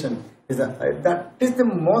migration, that is the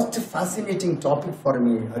most fascinating topic for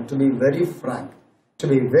me, to be very frank.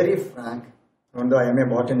 Although I am a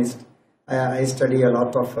botanist, I study a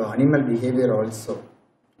lot of animal behavior also.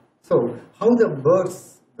 So, how the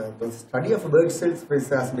birds, the study of bird cells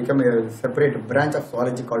has become a separate branch of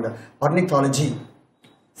zoology called ornithology.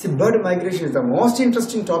 See, bird migration is the most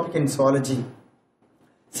interesting topic in zoology.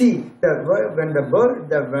 See, when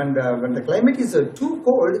the climate is too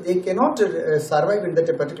cold, they cannot survive in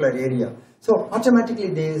that particular area. So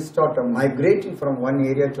automatically they start migrating from one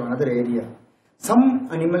area to another area. Some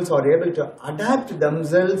animals are able to adapt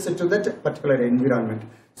themselves to that particular environment.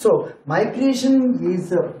 So migration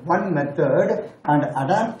is one method, and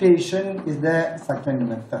adaptation is the second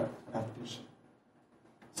method. Adaptation.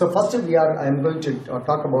 So first I am going to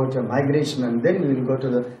talk about migration, and then we will go to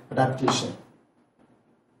the adaptation.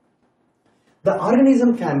 The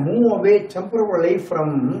organism can move away temporarily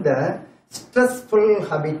from the stressful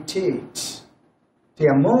habitat to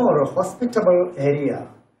a more hospitable area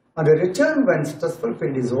and return when stressful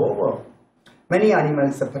period is over. Many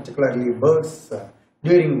animals, particularly birds,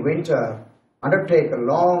 during winter undertake a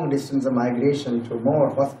long distance migration to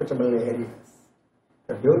more hospitable areas.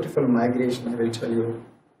 A beautiful migration, I will tell you.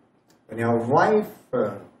 When your wife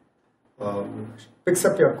picks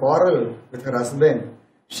up your quarrel with her husband,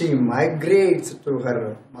 she migrates to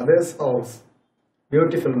her mother's house.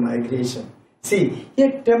 Beautiful migration. See,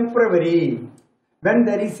 a temporary, when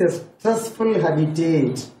there is a stressful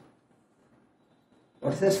habitat.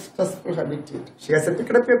 What is a stressful habitat? She has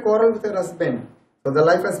picked up a quarrel with her husband. So the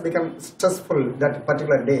life has become stressful that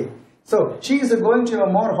particular day. So she is going to a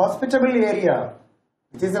more hospitable area.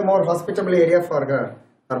 It is a more hospitable area for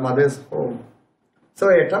her mother's home. So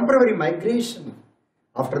a temporary migration.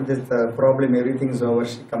 After this problem, everything is over,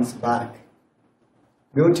 she comes back.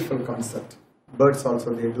 Beautiful concept. Birds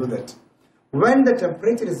also, they do that. When the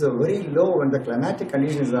temperature is very low and the climatic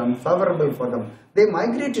conditions are unfavorable for them, they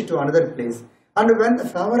migrate to another place. And when the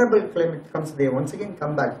favorable climate comes, they once again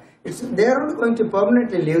come back. They are not going to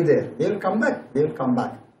permanently live there. They will come back. They will come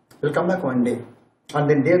back one day. And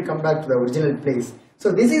then they will come back to the original place.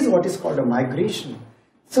 So this is what is called a migration.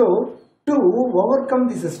 So to overcome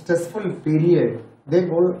this stressful period,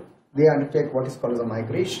 they undertake what is called as a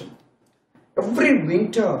migration. Every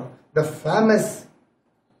winter, the famous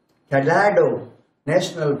Kadado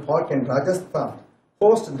National Park in Rajasthan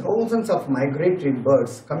hosts thousands of migratory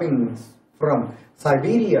birds coming from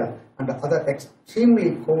Siberia and other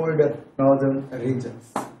extremely cold northern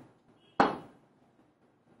regions.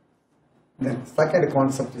 The second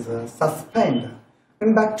concept is a suspend.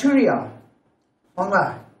 In bacteria,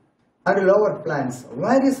 fungi, and lower plants,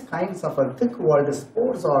 various kinds of thick-walled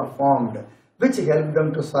spores are formed which help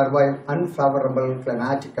them to survive unfavorable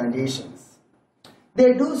climatic conditions.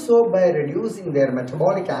 They do so by reducing their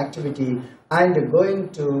metabolic activity and going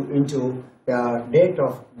into a state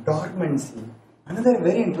of dormancy. Another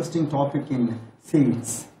very interesting topic in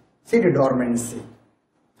seeds, seed dormancy.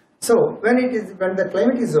 So when the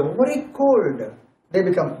climate is very cold, they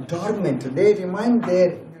become dormant. They remain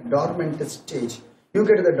there in a dormant stage. You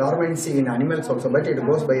get the dormancy in animals also, but it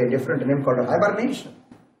goes by a different name called hibernation.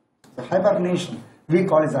 The hibernation, we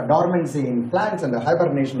call it a dormancy in plants and a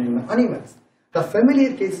hibernation in animals. The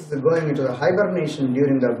familiar cases of going into the hibernation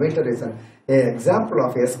during the winter is an example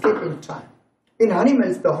of escaping time. In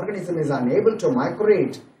animals, the organism is unable to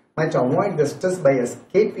migrate, might avoid the stress by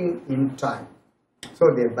escaping in time. So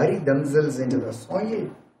they bury themselves into the soil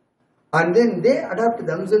and then they adapt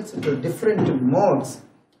themselves into different modes.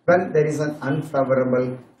 when there is an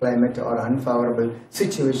unfavorable climate or unfavorable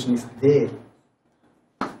situation is there.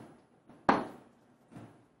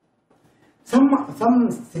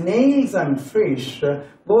 Some snails and fish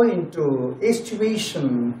go into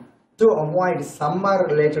estuation to avoid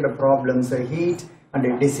summer-related problems, heat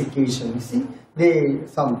and desiccation. You see,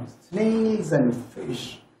 some snails and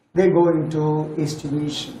fish, they go into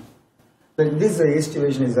estuation. But this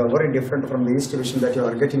estuation is very different from the estuation that you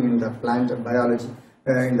are getting in the plant biology.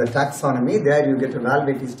 In the taxonomy, there you get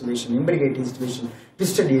valvate estuation, imbricate estuation,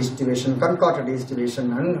 twisted estuation, contorted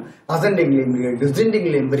estuation, and ascendingly imbricate,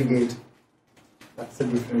 descendingly imbricate. That's a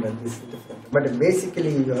different and this is different. But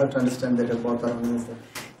basically, you have to understand that both are answer.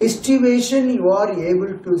 Estuation you are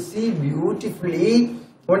able to see beautifully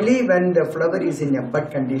only when the flower is in a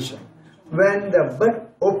bud condition. When the bud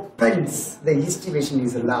opens, the estuation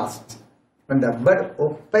is lost. When the bud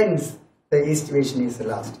opens, the estuation is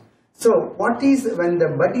lost. So, what is when the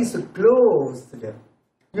bud is closed?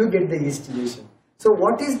 You get the estuation. So,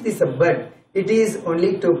 what is this bud? It is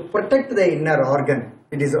only to protect the inner organ.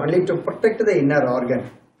 It is only to protect the inner organ.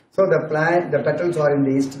 So the plant, the petals are in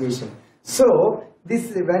the estuation. So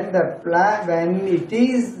this when the plant, when it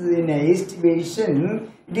is in a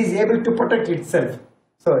estuation, it is able to protect itself.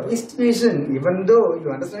 So estuation, even though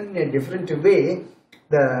you understand in a different way,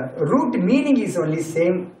 the root meaning is only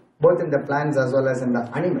same both in the plants as well as in the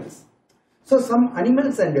animals. So some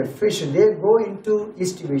animals and fish, they go into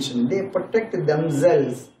estuation. They protect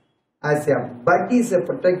themselves as a bud is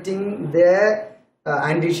protecting their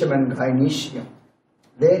andrecium and gynecium.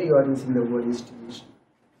 There you are using the word estuation.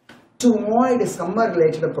 To avoid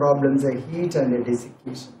summer-related problems, heat and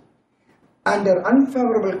desiccation. Under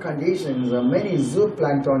unfavorable conditions, many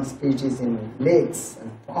zooplankton species in lakes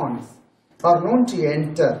and ponds are known to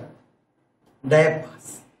enter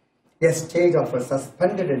diapause, a stage of a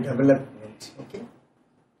suspended development. Okay.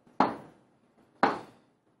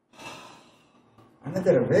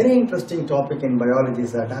 Another very interesting topic in biology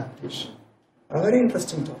is adaptation. A very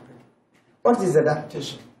interesting topic. What is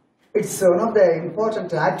adaptation? It's one of the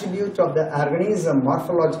important attributes of the organism,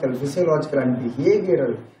 morphological, physiological and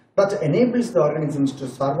behavioral, that enables the organisms to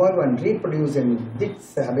survive and reproduce in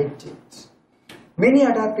its habitat. Many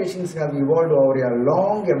adaptations have evolved over a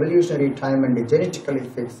long evolutionary time and genetically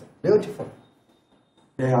fixed. Beautiful.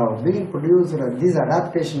 They have been produced, these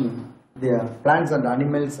adaptations, the plants and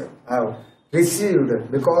animals have received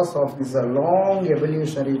because of this long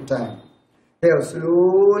evolutionary time. They have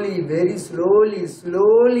slowly, very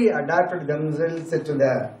slowly adapted themselves to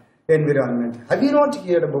the environment. Have you not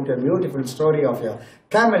heard about a beautiful story of a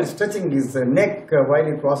camel stretching his neck while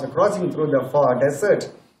it was crossing through the far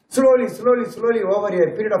desert? Slowly over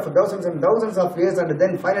a period of thousands and thousands of years and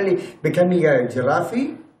then finally becoming a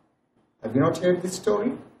giraffe? Have you not heard this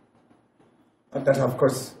story? That of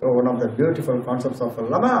course one of the beautiful concepts of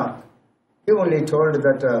Lamarck. He only told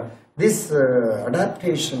that this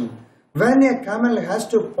adaptation, when a camel has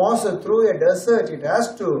to pass through a desert, it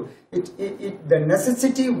has to, the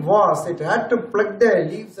necessity was, it had to pluck the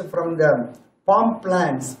leaves from the palm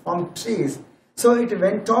plants, palm trees. So it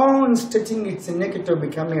went on stretching its neck to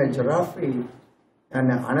becoming a giraffe.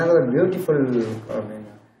 And another beautiful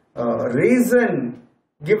reason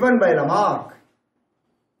given by Lamarck,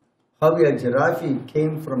 how a giraffe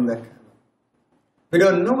came from the camel. We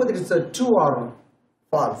don't know whether it's true or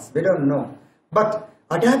false. We don't know. But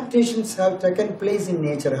adaptations have taken place in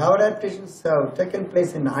nature. How adaptations have taken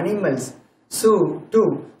place in animals. So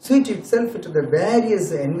to suit itself to the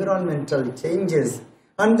various environmental changes.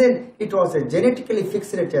 And then it was genetically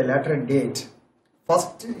fixed at a later date.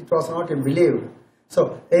 First it was not believed.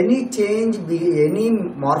 So any change, any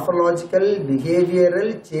morphological,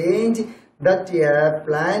 behavioral change that a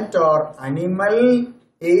plant or animal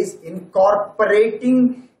is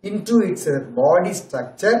incorporating into its body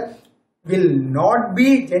structure will not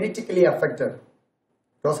be genetically affected.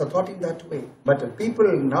 It was thought in that way. But people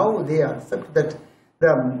now, they accept that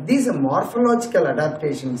these morphological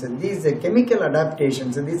adaptations, these chemical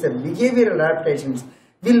adaptations, these behavioral adaptations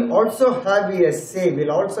will also have a say,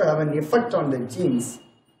 will also have an effect on the genes.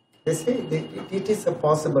 They say it is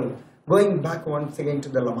possible. Going back once again to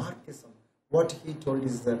the Lamarckism, what he told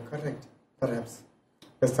is correct, perhaps.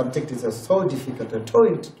 The subject is so difficult, so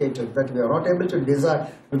intricate that we are not able to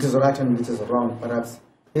decide which is right and which is wrong. Perhaps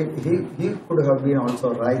he could have been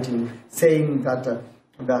also right in saying that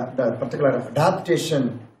the particular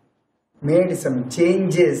adaptation made some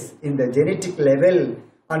changes in the genetic level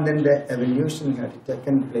and then the evolution had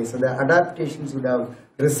taken place. So the adaptations would have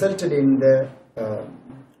resulted in the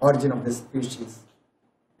origin of the species.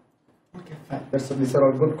 Okay, fine. These are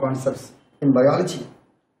all good concepts in biology.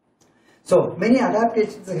 So many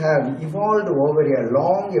adaptations have evolved over a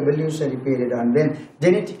long evolutionary period, and then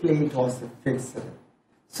genetically it was fixed.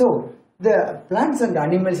 So the plants and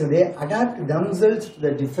animals, they adapt themselves to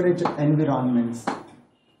the different environments.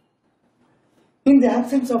 In the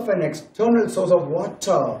absence of an external source of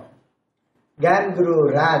water,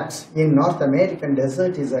 kangaroo rat in North American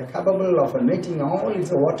desert is capable of meeting all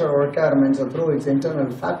its water requirements through its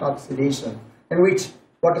internal fat oxidation, in which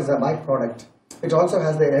what is a byproduct. It also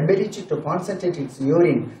has the ability to concentrate its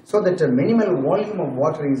urine so that a minimal volume of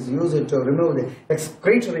water is used to remove the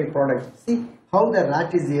excretory product. See how the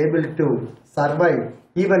rat is able to survive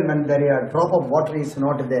even when a drop of water is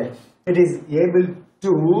not there. It is able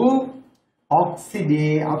to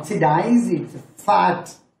oxidize its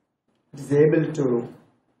fat. It is able to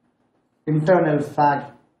internal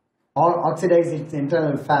fat or oxidize its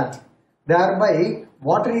internal fat. Thereby,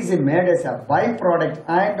 water is made as a byproduct,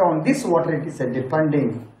 and on this water it is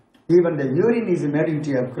depending. Even the urine is made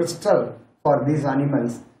into a crystal for these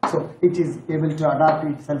animals. So, it is able to adapt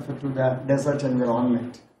itself to the desert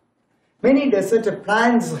environment. Many desert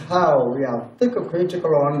plants have thick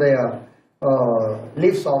cuticle on their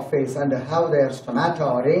leaf surface and have their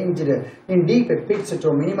stomata arranged in deep pits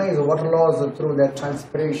to minimize water loss through their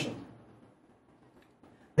transpiration.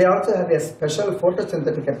 They also have a special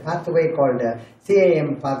photosynthetic pathway called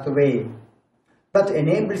CAM pathway that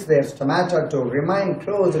enables their stomata to remain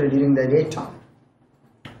closed during the daytime.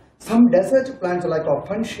 Some desert plants like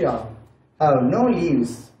Opuntia have no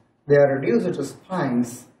leaves. They are reduced to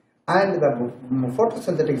spines, and the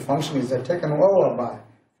photosynthetic function is taken over by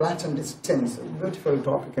flattened stems. Beautiful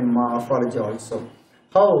topic in morphology also.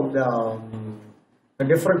 How the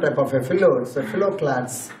different type of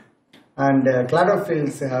phylloclads and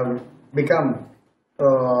cladophylls have become,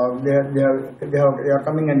 they are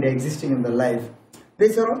coming and existing in the life.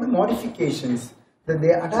 These are all the modifications that they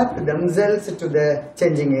adapt themselves to the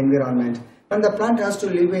changing environment. And the plant has to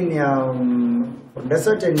live in a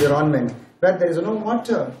desert environment where there is no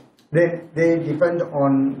water. Then they depend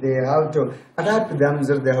on, they have to adapt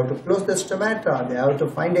themselves, they have to close the stomata, they have to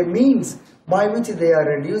find a means by which they are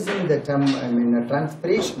reducing the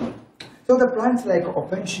transpiration. So the plants like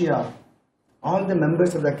Opuntia, all the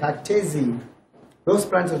members of the Cactaceae, those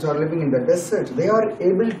plants which are living in the desert, they are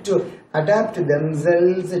able to adapt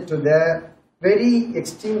themselves to the very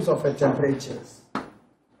extremes of temperatures.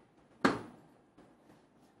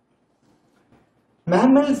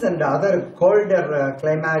 Mammals and other colder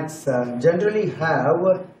climates generally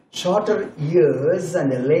have shorter ears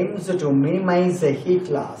and limbs to minimize heat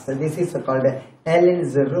loss. This is called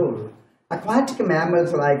Allen's rule. Aquatic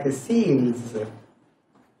mammals like seals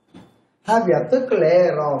have a thick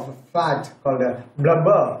layer of fat called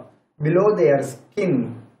blubber below their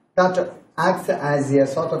skin that acts as a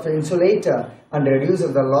sort of insulator and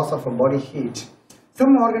reduces the loss of body heat.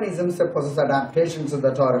 Some organisms possess adaptations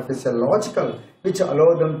that are physiological, which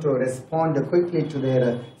allow them to respond quickly to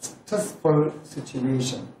their stressful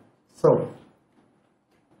situation. So,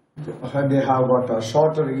 they have got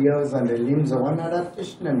shorter ears and limbs, one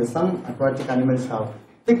adaptation, and some aquatic animals have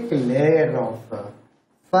thick layer of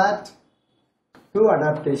fat. Two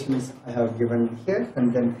adaptations I have given here,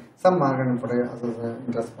 and then some organ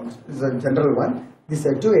in response. This is a general one. These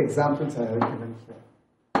are two examples I have given here.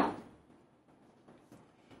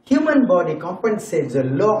 Human body compensates the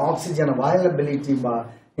low oxygen availability by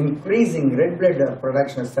increasing red blood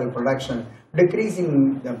production, cell production,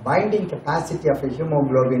 decreasing the binding capacity of a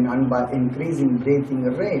hemoglobin, and by increasing breathing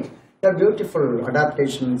rate. The beautiful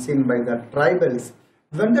adaptation seen by the tribals.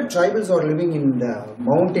 When the tribals are living in the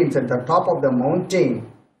mountains, at the top of the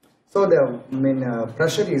mountain, so the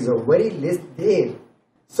pressure is very less there.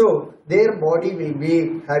 So their body will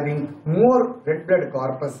be having more red blood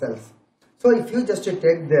corpuscles. So if you just take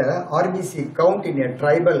the RBC count in a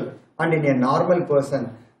tribal and in a normal person,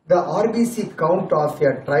 the RBC count of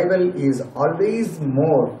a tribal is always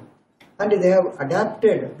more, and they have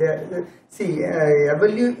adapted.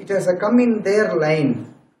 It has come in their line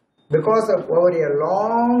because of over a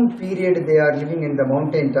long period they are living in the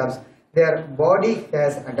mountain tops. Their body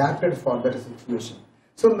has adapted for that situation.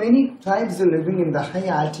 So many tribes living in the high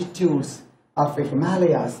altitudes of the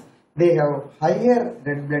Himalayas, they have higher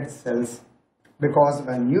red blood cells. Because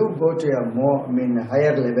when you go to a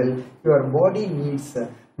higher level, your body needs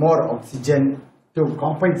more oxygen to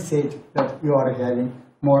compensate that you are having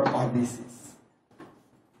more RBCs.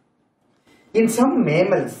 In some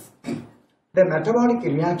mammals, the metabolic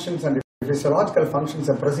reactions and physiological functions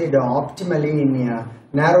proceed optimally in a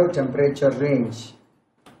narrow temperature range.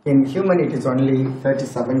 In human, it is only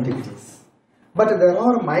 37 degrees. But there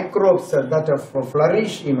are microbes that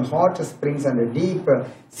flourish in hot springs and deep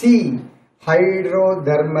sea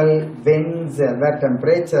hydrothermal vents where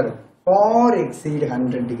temperature far exceed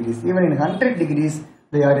 100 degrees. Even in 100 degrees,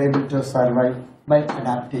 they are able to survive by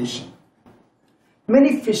adaptation.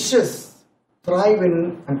 Many fishes thrive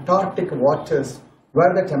in Antarctic waters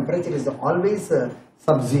where the temperature is always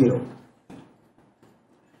sub-zero.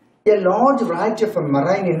 A large variety of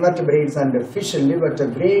marine invertebrates and fish live at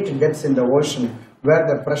great depths in the ocean where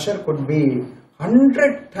the pressure could be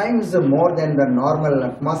 100 times more than the normal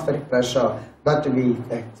atmospheric pressure that we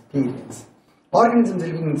experience. Organisms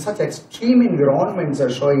living in such extreme environments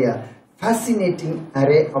show a fascinating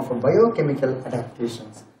array of biochemical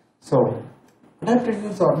adaptations. So,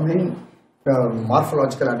 adaptations are many.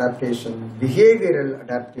 Morphological adaptation, behavioral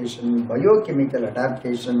adaptation, biochemical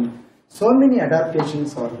adaptation, so many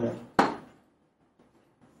adaptations are there.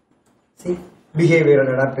 See,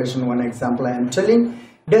 behavioral adaptation, one example I am telling.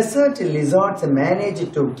 Desert lizards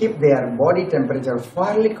manage to keep their body temperature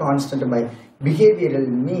fairly constant by behavioral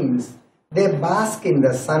means. They bask in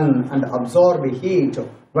the sun and absorb heat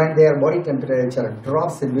when their body temperature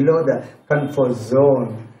drops below the comfort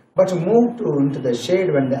zone, but move into the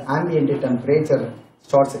shade when the ambient temperature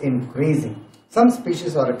starts increasing. Some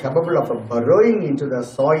species are capable of burrowing into the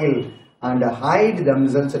soil and hide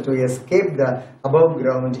themselves to escape the above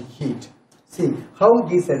ground heat. See how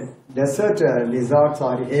these desert lizards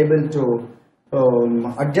are able to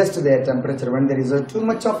adjust their temperature. When there is too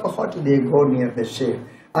much of hot, they go near the shade,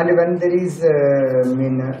 and when there is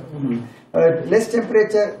less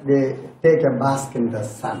temperature, they take a bask in the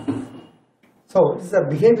sun. So this is a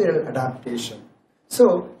behavioral adaptation.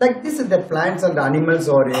 So like this is that plants and animals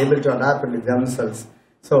are able to adapt themselves.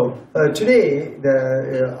 So today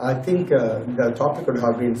I think the topic would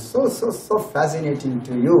have been so fascinating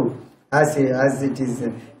to you as it is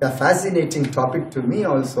a fascinating topic to me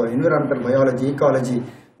also. Environmental biology, ecology,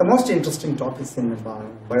 the most interesting topics in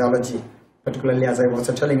biology, particularly as I was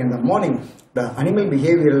telling in the morning, the animal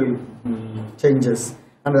behavioral changes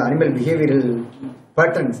and the animal behavioral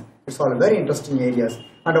patterns. It's all very interesting areas,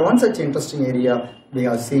 and one such interesting area we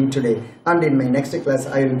are seeing today. And in my next class,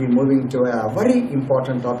 I will be moving to a very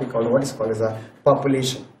important topic called what is called as a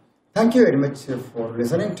population. Thank you very much for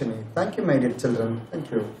listening to me. Thank you, my dear children.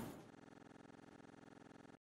 Thank you.